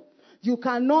from. You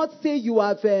cannot say you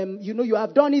have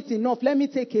done it enough. Let me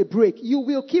take a break. You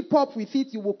will keep up with it.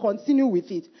 You will continue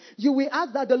with it. You will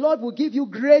ask that the Lord will give you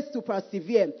grace to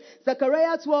persevere.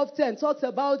 Zechariah 12:10 talks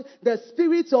about the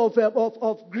spirit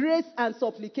of grace and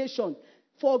supplication.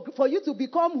 For you to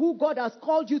become who God has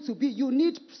called you to be, you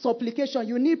need supplication.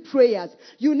 You need prayers.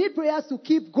 You need prayers to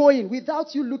keep going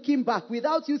without you looking back,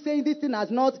 without you saying this thing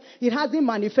it hasn't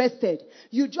manifested.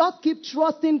 You just keep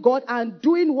trusting God and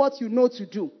doing what you know to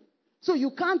do. So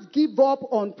you can't give up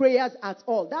on prayers at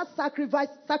all. That sacrifice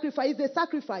is a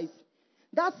sacrifice.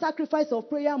 That sacrifice of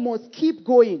prayer must keep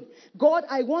going. God,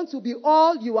 I want to be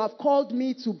all you have called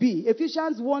me to be.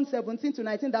 Ephesians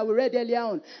 1:17-19 that we read earlier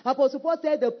on. Apostle Paul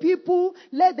said, the people,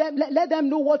 let them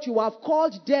know what you have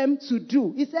called them to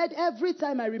do. He said, every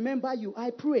time I remember you,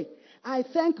 I pray. I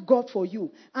thank God for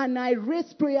you. And I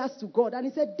raise prayers to God. And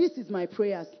he said, this is my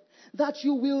prayers. That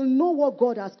you will know what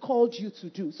God has called you to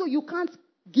do. So you can't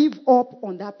give up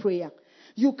on that prayer.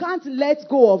 You can't let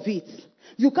go of it.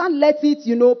 You can't let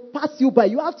it, pass you by.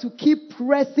 You have to keep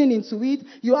pressing into it.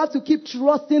 You have to keep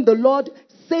trusting the Lord,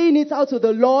 saying it out to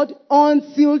the Lord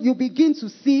until you begin to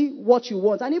see what you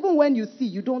want. And even when you see,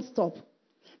 you don't stop.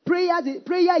 Prayer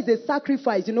is a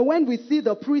sacrifice. When we see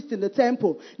the priests in the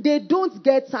temple, they don't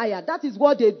get tired. That is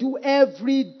what they do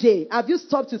every day. Have you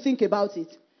stopped to think about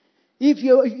it? If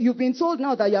you've been told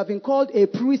now that you have been called a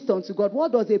priest unto God,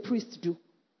 what does a priest do?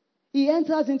 He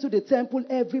enters into the temple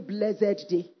every blessed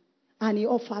day and he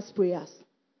offers prayers.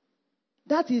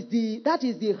 That is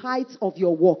the height of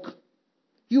your work.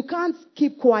 You can't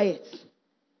keep quiet.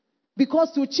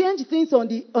 Because to change things on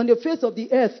the face of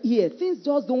the earth here, things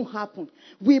just don't happen.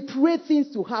 We pray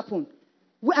things to happen.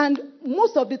 And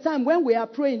most of the time when we are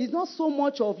praying, it's not so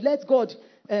much of let God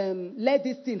let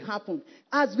this thing happen.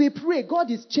 As we pray,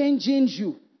 God is changing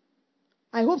you.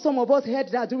 I hope some of us heard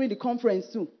that during the conference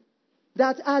too.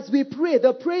 That as we pray,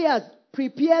 the prayers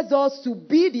prepares us to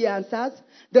be the answers.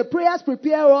 The prayers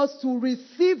prepare us to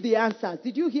receive the answers.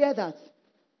 Did you hear that?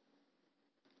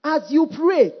 As you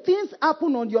pray, things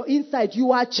happen on your inside.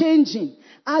 You are changing.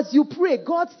 As you pray,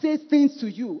 God says things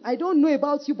to you. I don't know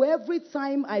about you, but every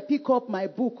time I pick up my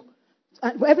book,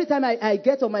 every time I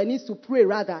get on my knees to pray,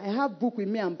 rather, I have book with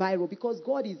me and Bible because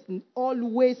God is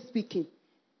always speaking.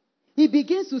 He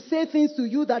begins to say things to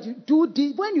you that you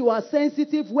do. When you are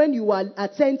sensitive, when you are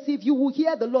attentive, you will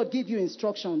hear the Lord give you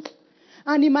instructions.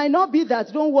 And it might not be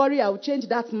that, don't worry, I will change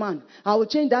that man. I will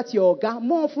change that your guy.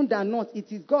 More often than not,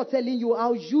 it is God telling you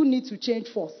how you need to change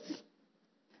first.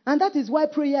 And that is why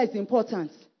prayer is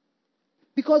important.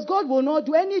 Because God will not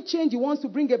do any change He wants to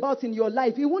bring about in your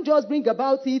life. He won't just bring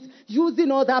about it using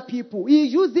other people. He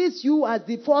uses you as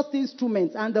the first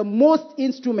instrument and the most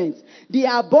instrument. The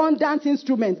abundant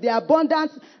instrument. The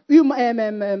abundant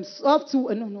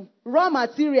raw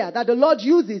material that the Lord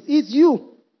uses is you.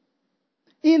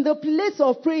 In the place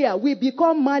of prayer, we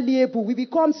become malleable. We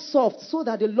become soft so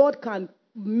that the Lord can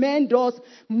mend us,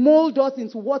 mold us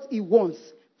into what He wants.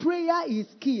 Prayer is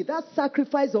key. That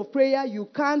sacrifice of prayer, you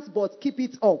can't but keep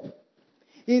it up.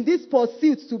 In this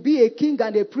pursuit to be a king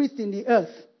and a priest in the earth,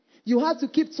 you have to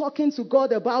keep talking to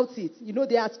God about it.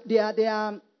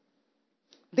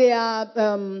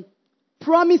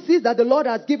 promises that the Lord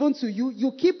has given to you,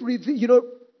 you keep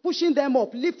pushing them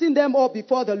up, lifting them up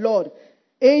before the Lord.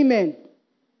 Amen.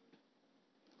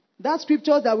 That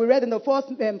scriptures that we read in the first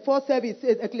service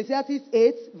is Ecclesiastes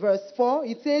 8 verse 4.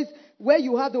 It says, where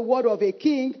you have the word of a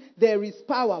king, there is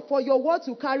power. For your word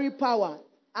to carry power,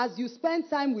 as you spend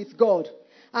time with God,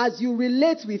 as you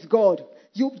relate with God,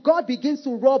 God begins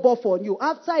to rub off on you.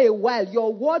 After a while,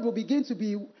 your word will begin to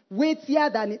be weightier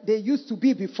than they used to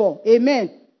be before.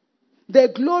 Amen.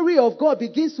 The glory of God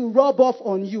begins to rub off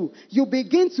on you. You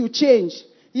begin to change.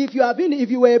 If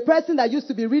you were a person that used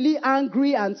to be really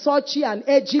angry and touchy and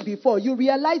edgy before, you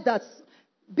realize that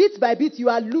bit by bit you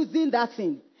are losing that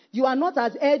thing. You are not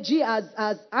as edgy,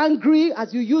 as angry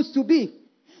as you used to be.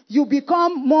 You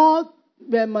become more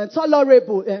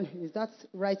tolerable. Is that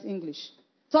right English?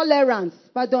 Tolerance,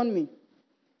 pardon me.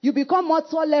 You become more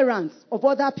tolerant of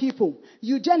other people.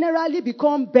 You generally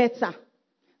become better.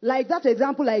 Like that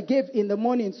example I gave in the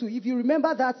morning too. If you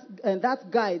remember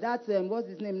that guy, what's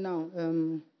his name now?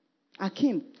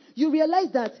 Akim. You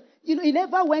realize that, he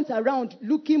never went around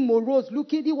looking morose,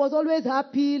 he was always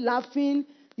happy, laughing,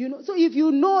 So if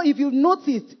you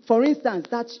noticed, for instance,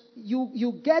 that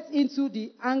you get into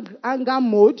the anger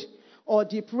mode or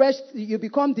depressed, you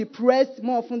become depressed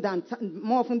more often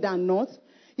than not,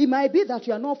 it might be that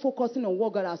you are not focusing on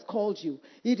what God has called you.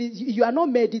 You are not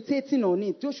meditating on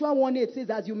it. Joshua 1:8 says,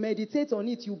 as you meditate on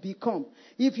it, you become.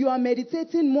 If you are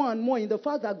meditating more and more in the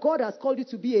fact that God has called you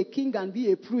to be a king and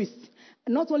be a priest,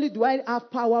 not only do I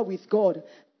have power with God,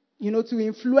 to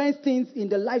influence things in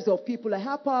the lives of people, I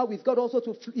have power with God also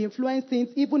to influence things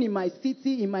even in my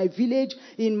city, in my village,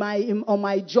 on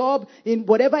my job, in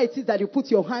whatever it is that you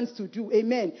put your hands to do.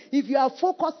 Amen. If you are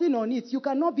focusing on it, you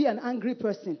cannot be an angry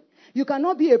person. You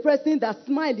cannot be a person that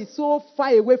smile is so far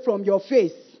away from your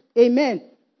face. Amen.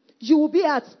 You will be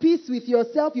at peace with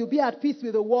yourself. You'll be at peace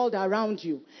with the world around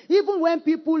you. Even when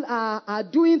people are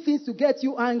doing things to get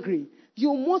you angry,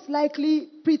 you most likely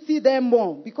pity them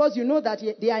more because you know that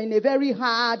they are in a very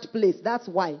hard place. That's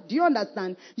why. Do you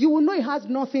understand? You will know it has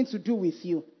nothing to do with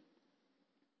you.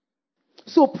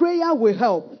 So prayer will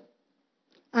help.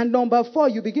 And number 4,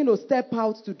 you begin to step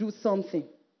out to do something.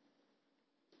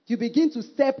 You begin to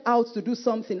step out to do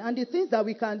something. And the things that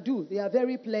we can do, they are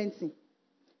very plenty.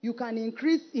 You can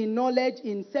increase in knowledge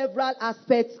in several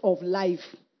aspects of life.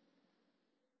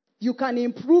 You can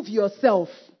improve yourself.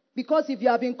 Because if you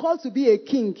have been called to be a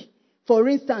king, for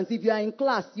instance, if you are in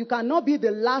class, you cannot be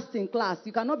the last in class.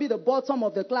 You cannot be the bottom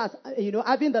of the class,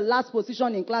 having the last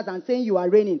position in class and saying you are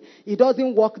reigning. It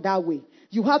doesn't work that way.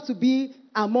 You have to be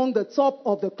among the top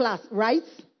of the class, right?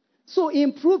 So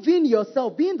improving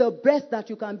yourself, being the best that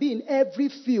you can be in every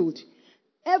field,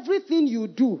 everything you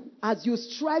do as you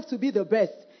strive to be the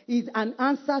best is an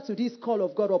answer to this call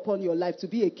of God upon your life to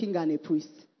be a king and a priest.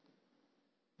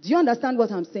 Do you understand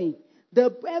what I'm saying?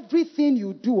 Everything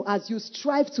you do as you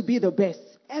strive to be the best,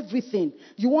 everything.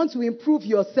 You want to improve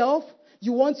yourself.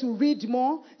 You want to read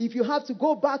more. If you have to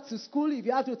go back to school, if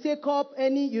you have to take up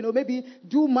any, maybe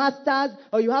do masters,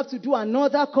 or you have to do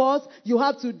another course, you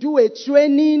have to do a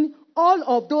training. All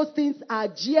of those things are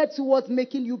geared towards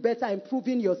making you better,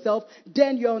 improving yourself.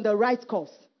 Then you're on the right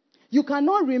course. You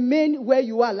cannot remain where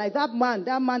you are like that man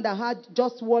that had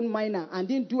just one minor and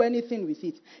didn't do anything with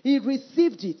it. He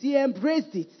received it. He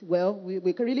embraced it. Well, we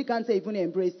really can't say even he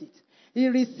embraced it. He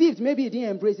received, maybe he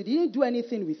didn't embrace it. He didn't do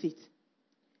anything with it.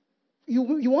 You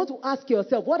want to ask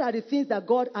yourself, what are the things that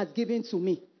God has given to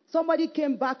me? Somebody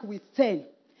came back with 10.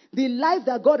 The life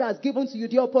that God has given to you,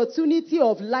 the opportunity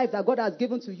of life that God has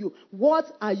given to you, what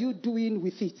are you doing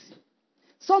with it?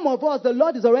 Some of us, the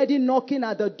Lord is already knocking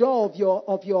at the door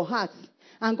of your heart.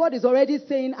 And God is already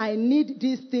saying, I need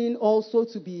this thing also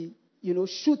to be,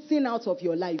 shooting out of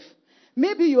your life.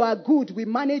 Maybe you are good with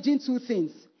managing 2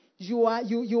 things. You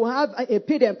have a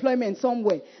paid employment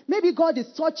somewhere. Maybe God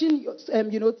is touching,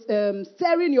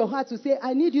 stirring your heart to say,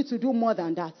 I need you to do more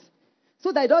than that.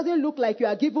 So that it doesn't look like you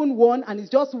are given one and it's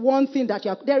just one thing that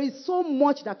there is so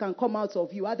much that can come out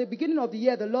of you. At the beginning of the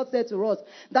year, the Lord said to us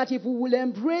that if we will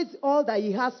embrace all that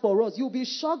He has for us, you'll be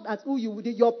shocked at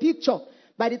your picture.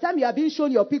 By the time you are being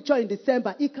shown your picture in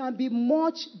December, it can be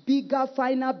much bigger,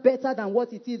 finer, better than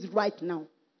what it is right now.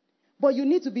 But you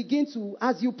need to begin to,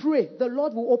 as you pray, the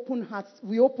Lord will open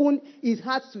His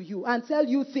heart to you and tell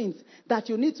you things that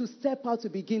you need to step out to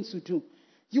begin to do.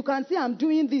 You can say, I'm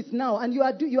doing this now, and you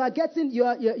are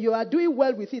doing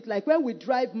well with it. Like when we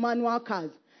drive manual cars.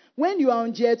 When you are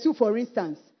on Gear 2, for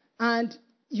instance, and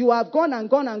you have gone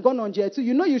on Gear 2,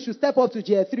 you should step up to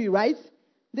Gear 3, right?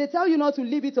 They tell you not to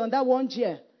leave it on that one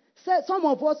gear. So some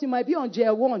of us, you might be on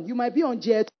Gear 1, you might be on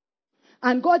Gear 2.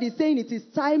 And God is saying it is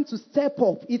time to step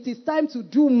up. It is time to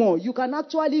do more. You can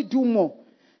actually do more.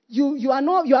 You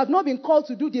have not been called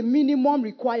to do the minimum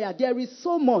required. There is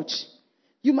so much.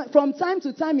 From time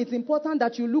to time, it's important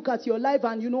that you look at your life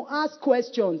and, ask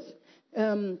questions.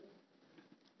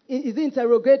 Is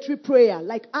interrogatory prayer.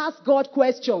 Like, ask God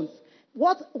questions.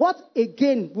 What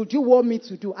again would you want me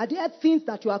to do? Are there things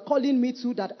that you are calling me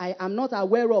to that I am not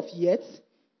aware of yet?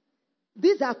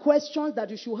 These are questions that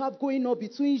you should have going on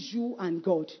between you and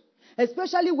God.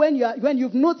 Especially when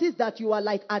you've noticed that you are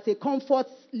like at a comfort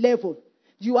level.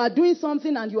 You are doing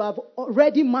something and you have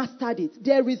already mastered it.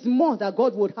 There is more that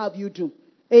God would have you do.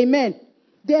 Amen.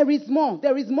 There is more.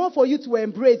 There is more for you to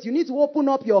embrace. You need to open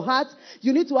up your heart.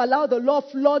 You need to allow the Lord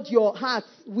flood your heart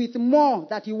with more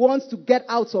that He wants to get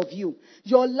out of you.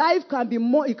 Your life can be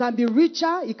more, it can be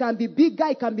richer, it can be bigger,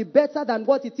 it can be better than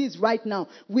what it is right now.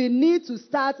 We need to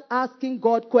start asking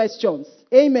God questions.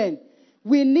 Amen.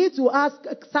 We need to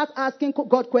start asking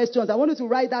God questions. I want you to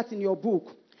write that in your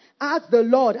book. Ask the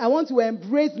Lord, I want to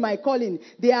embrace my calling.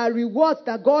 There are rewards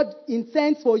that God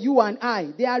intends for you and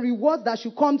I. There are rewards that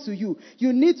should come to you.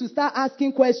 You need to start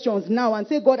asking questions now and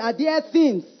say, God, are there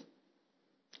things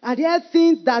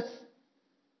that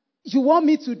you want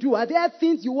me to do? Are there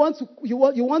things you want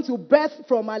to birth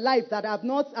from my life that I've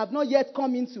not yet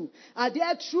come into? Are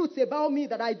there truths about me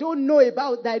that I don't know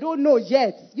about, that I don't know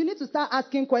yet? You need to start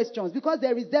asking questions because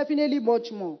there is definitely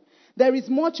much more. There is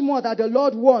much more that the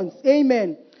Lord wants.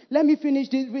 Amen. Let me finish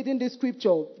reading this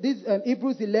scripture. This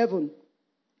Hebrews 11.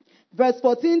 Verse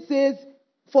 14 says,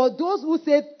 for those who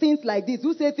say things like this,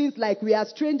 who say things like we are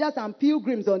strangers and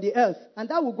pilgrims on the earth. And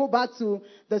that will go back to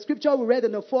the scripture we read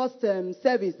in the first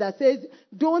service that says,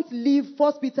 don't live,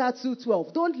 1 Peter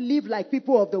 2:12. Don't live like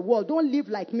people of the world. Don't live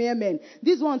like mere men.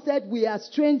 This one said we are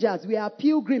strangers. We are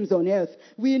pilgrims on earth.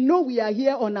 We know we are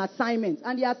here on assignment.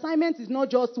 And the assignment is not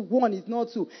just one, it's not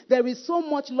two. There is so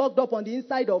much locked up on the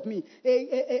inside of me.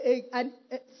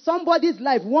 Somebody's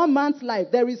life, one man's life,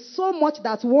 there is so much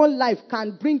that one life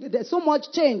can bring, there's so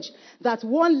much change that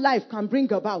one life can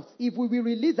bring about if we will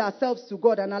release ourselves to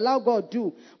God and allow God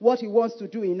do what He wants to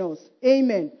do in us.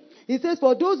 Amen. It says,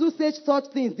 for those who say such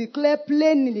things, declare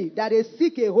plainly that they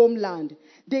seek a homeland.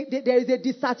 There is a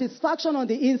dissatisfaction on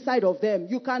the inside of them.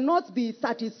 You cannot be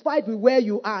satisfied with where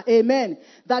you are. Amen.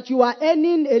 That you are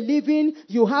earning a living,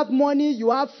 you have money,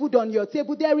 you have food on your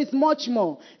table. There is much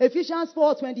more. Ephesians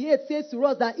 4:28 says to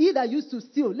us that he that used to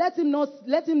steal, let him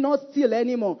not steal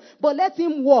anymore. But let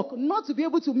him work, not to be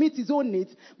able to meet his own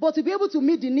needs, but to be able to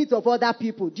meet the needs of other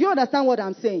people. Do you understand what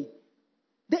I'm saying?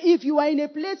 If you are in a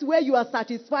place where you are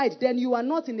satisfied, then you are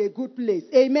not in a good place.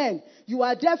 Amen. You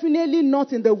are definitely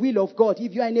not in the will of God.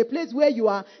 If you are in a place where you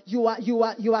are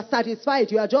satisfied,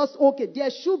 you are just okay, there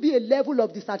should be a level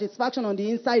of dissatisfaction on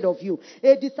the inside of you.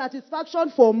 A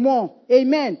dissatisfaction for more.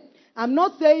 Amen. I'm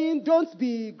not saying don't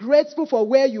be grateful for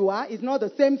where you are. It's not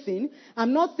the same thing.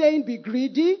 I'm not saying be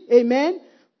greedy. Amen.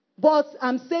 But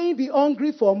I'm saying be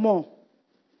hungry for more.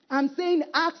 I'm saying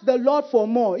ask the Lord for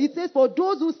more. It says for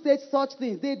those who say such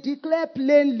things, they declare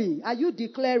plainly. Are you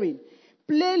declaring?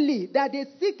 Plainly that they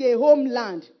seek a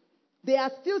homeland. They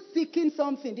are still seeking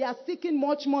something. They are seeking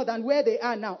much more than where they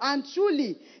are now. And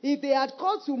truly, if they had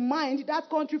called to mind that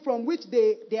country from which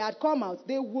they had come out,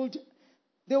 they would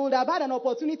have had an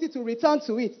opportunity to return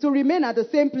to it, to remain at the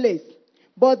same place.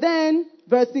 But then,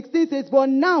 verse 16 says, but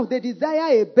now they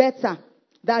desire a better,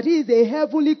 that is a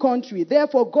heavenly country.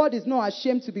 Therefore, God is not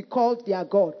ashamed to be called their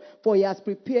God, for He has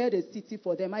prepared a city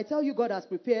for them. I tell you, God has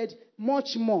prepared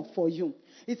much more for you.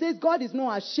 It says God is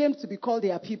not ashamed to be called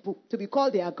their people, to be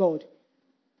called their God.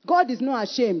 God is not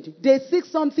ashamed. They seek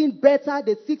something better.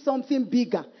 They seek something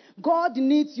bigger. God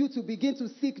needs you to begin to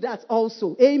seek that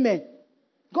also. Amen.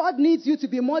 God needs you to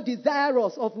be more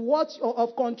desirous of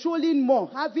controlling more,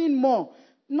 having more,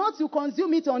 not to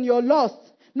consume it on your lust.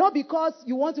 Not because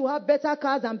you want to have better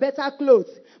cars and better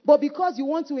clothes, but because you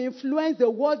want to influence the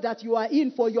world that you are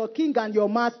in for your king and your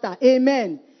master.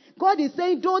 Amen. God is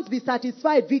saying, don't be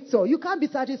satisfied, Victor. You can't be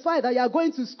satisfied that you are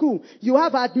going to school. You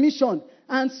have admission.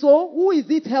 And so, who is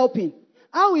it helping?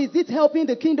 How is it helping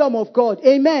the kingdom of God?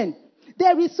 Amen.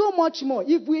 There is so much more.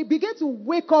 If we begin to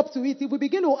wake up to it, if we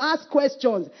begin to ask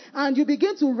questions, and you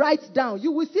begin to write down,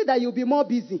 you will see that you'll be more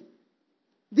busy.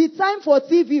 The time for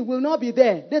TV will not be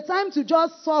there. The time to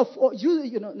just surf or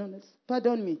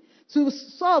to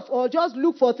surf or just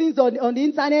look for things on the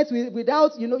internet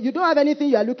without, you don't have anything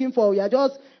you are looking for. You are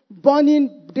just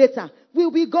burning data.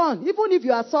 Will be gone. Even if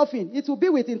you are surfing, it will be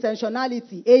with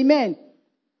intentionality. Amen.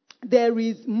 There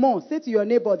is more. Say to your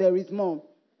neighbor, there is more.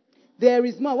 There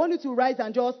is more. I want you to rise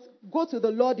and just go to the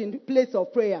Lord in the place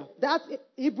of prayer. That's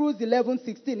Hebrews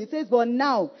 11:16. It says, but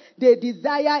now they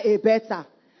desire a better.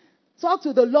 Talk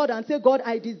to the Lord and say, God,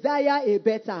 I desire a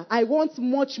better. I want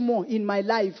much more in my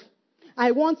life.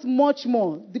 I want much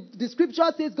more. The scripture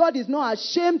says God is not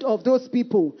ashamed of those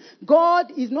people.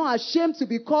 God is not ashamed to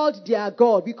be called their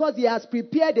God because he has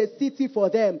prepared a city for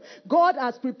them. God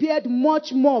has prepared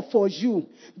much more for you.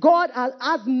 God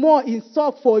has more in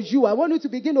stock for you. I want you to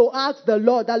begin to ask the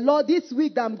Lord, this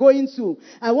week that I'm going to,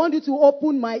 I want you to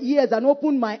open my ears and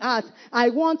open my heart. I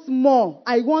want more.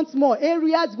 I want more.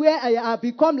 Areas where I have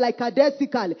become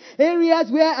lackadaisical. Areas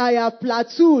where I have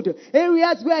plateaued.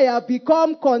 Areas where I have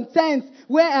become content.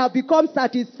 Where I have become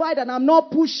satisfied and I'm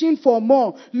not pushing for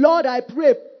more. Lord, I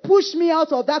pray, push me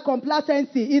out of that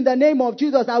complacency in the name of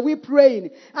Jesus. Are we praying?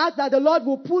 Ask that the Lord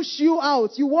will push you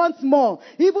out. You want more.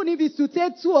 Even if it's to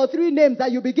take 2 or 3 names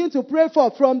that you begin to pray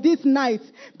for from this night.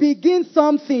 Begin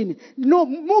something. No,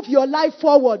 move your life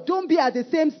forward. Don't be at the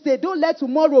same state. Don't let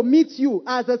tomorrow meet you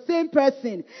as the same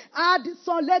person.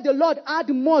 Let the Lord add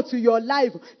more to your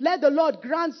life. Let the Lord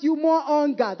grant you more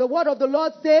hunger. The word of the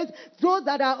Lord says, those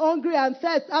that are hungry and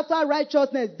thirst after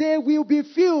righteousness, they will be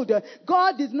filled.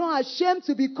 God is not ashamed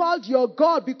to be called your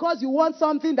God because you want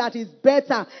something that is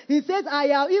better. He says, I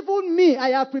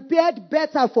have prepared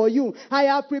better for you. I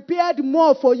have prepared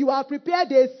more for you. I have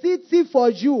prepared a city for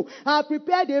you. I have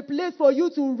prepared a place for you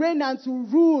to reign and to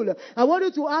rule. I want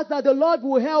you to ask that the Lord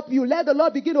will help you. Let the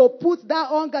Lord begin to put that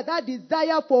hunger, that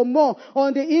desire for more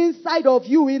on the inside of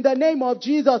you in the name of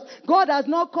Jesus. God has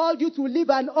not called you to live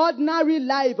an ordinary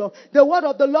life. The word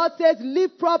of the Lord says,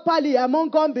 live properly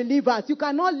among unbelievers. You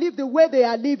cannot live the way they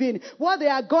are living. What they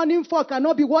are gunning for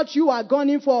cannot be what you are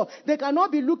gunning for. They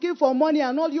cannot be looking for money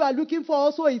and all you are looking for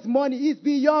also is money. It's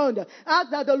beyond. Ask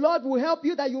that the Lord will help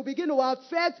you, that you begin to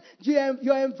affect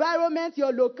your environment,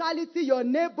 your locality, your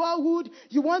neighborhood.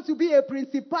 You want to be a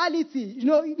principality,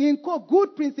 in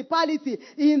good principality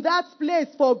in that place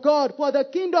for God, for the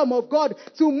kingdom of God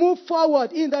to move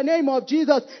forward in the name of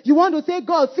Jesus. You want to say,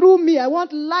 God, through me, I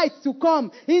want light to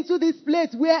come into this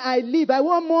place where I live. I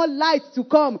want more light to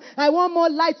come. I want more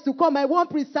light to come. I want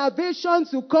preservation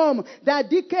to come. That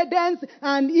decadence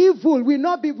and evil will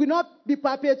not be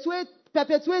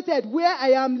perpetuated where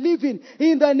I am living.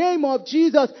 In the name of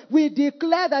Jesus, we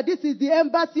declare that this is the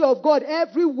embassy of God.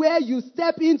 Everywhere you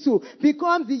step into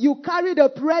you carry the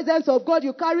presence of God.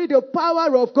 You carry the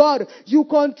power of God. You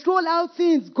control how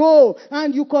things go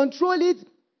and you control it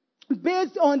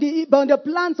based on the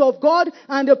plans of God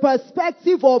and the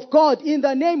perspective of God in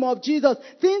the name of Jesus.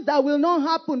 Things that will not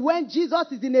happen when Jesus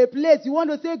is in a place. You want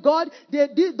to say, God,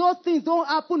 those things don't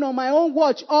happen on my own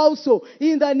watch also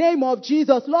in the name of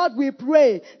Jesus. Lord, we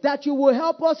pray that you will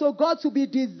help us, oh God, to be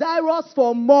desirous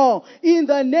for more in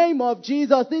the name of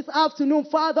Jesus. This afternoon,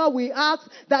 Father, we ask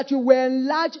that you will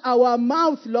enlarge our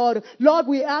mouth, Lord. Lord,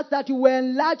 we ask that you will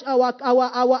enlarge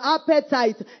our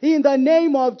appetite in the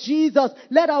name of Jesus.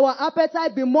 Let our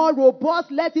appetite be more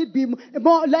robust. Let it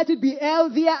be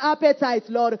healthier appetite,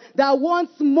 Lord, that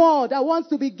wants more, that wants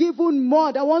to be given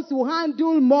more, that wants to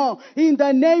handle more in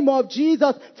the name of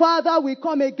Jesus. Father, we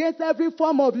come against every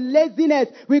form of laziness.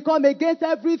 We come against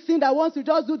everything that wants to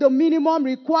just do the minimum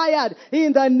required.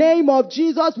 In the name of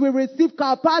Jesus, we receive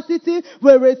capacity,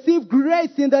 we receive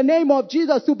grace in the name of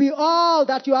Jesus to be all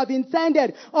that you have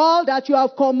intended, all that you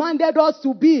have commanded us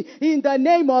to be in the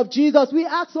name of Jesus. We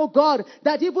ask, oh God,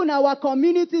 that even our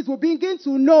communities will begin to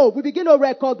know, we begin to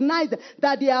recognize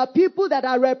that there are people that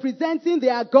are representing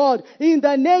their God in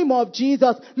the name of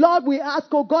Jesus. Lord, we ask,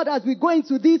 oh God, as we go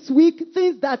into this week,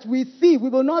 things that we see, we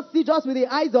will not see just with the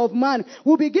eyes of man.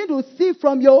 We'll begin to see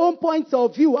from your own points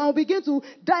of view and we'll begin to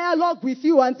dialogue with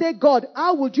you and say, God,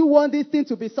 how would you want this thing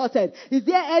to be sorted? Is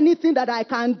there anything that I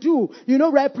can do,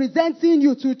 representing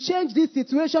you to change this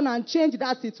situation and change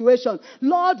that situation?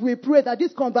 Lord, we pray that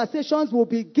these conversations will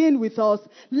begin with us.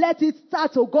 Let it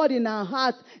start, oh God, in our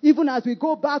hearts, even as we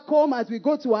go back home, as we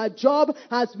go to our job,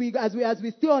 as we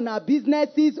stay on our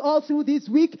businesses all through this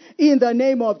week, in the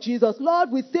name of Jesus. Lord,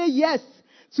 we say yes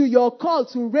to your call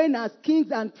to reign as kings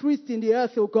and priests in the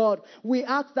earth, oh God. We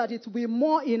ask that it will be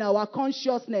more in our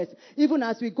consciousness, even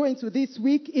as we go into this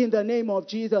week, in the name of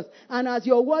Jesus. And as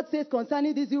your word says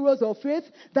concerning these heroes of faith,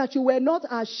 that you were not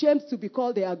ashamed to be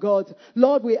called their gods.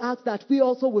 Lord, we ask that we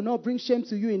also will not bring shame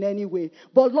to you in any way.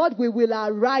 But Lord, we will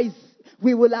arise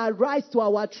We will arise to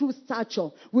our true stature.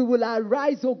 We will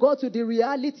arise, oh God, to the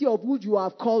reality of who you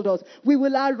have called us. We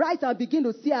will arise and begin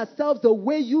to see ourselves the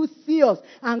way you see us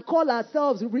and call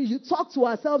ourselves, talk to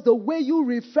ourselves the way you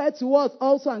refer to us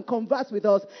also and converse with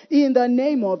us in the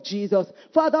name of Jesus.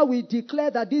 Father, we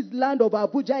declare that this land of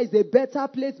Abuja is a better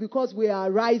place because we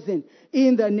are rising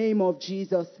in the name of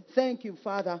Jesus. Thank you,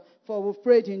 Father, for we've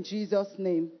prayed in Jesus'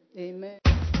 name. Amen.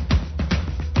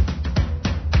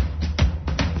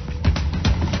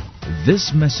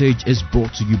 This message is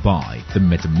brought to you by the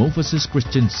Metamorphosis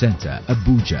Christian Center,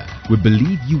 Abuja. We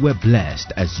believe you were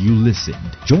blessed as you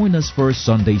listened. Join us for a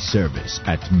Sunday service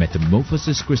at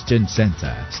Metamorphosis Christian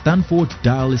Center, Stanford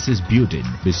Dialysis Building,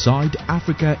 beside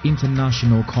Africa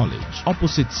International College,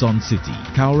 opposite Sun City,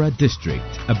 Kaura District,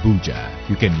 Abuja.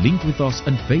 You can link with us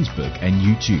on Facebook and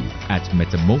YouTube at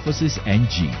Metamorphosis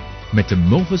NG.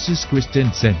 Metamorphosis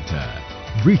Christian Center.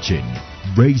 Reaching,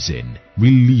 raising,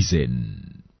 releasing.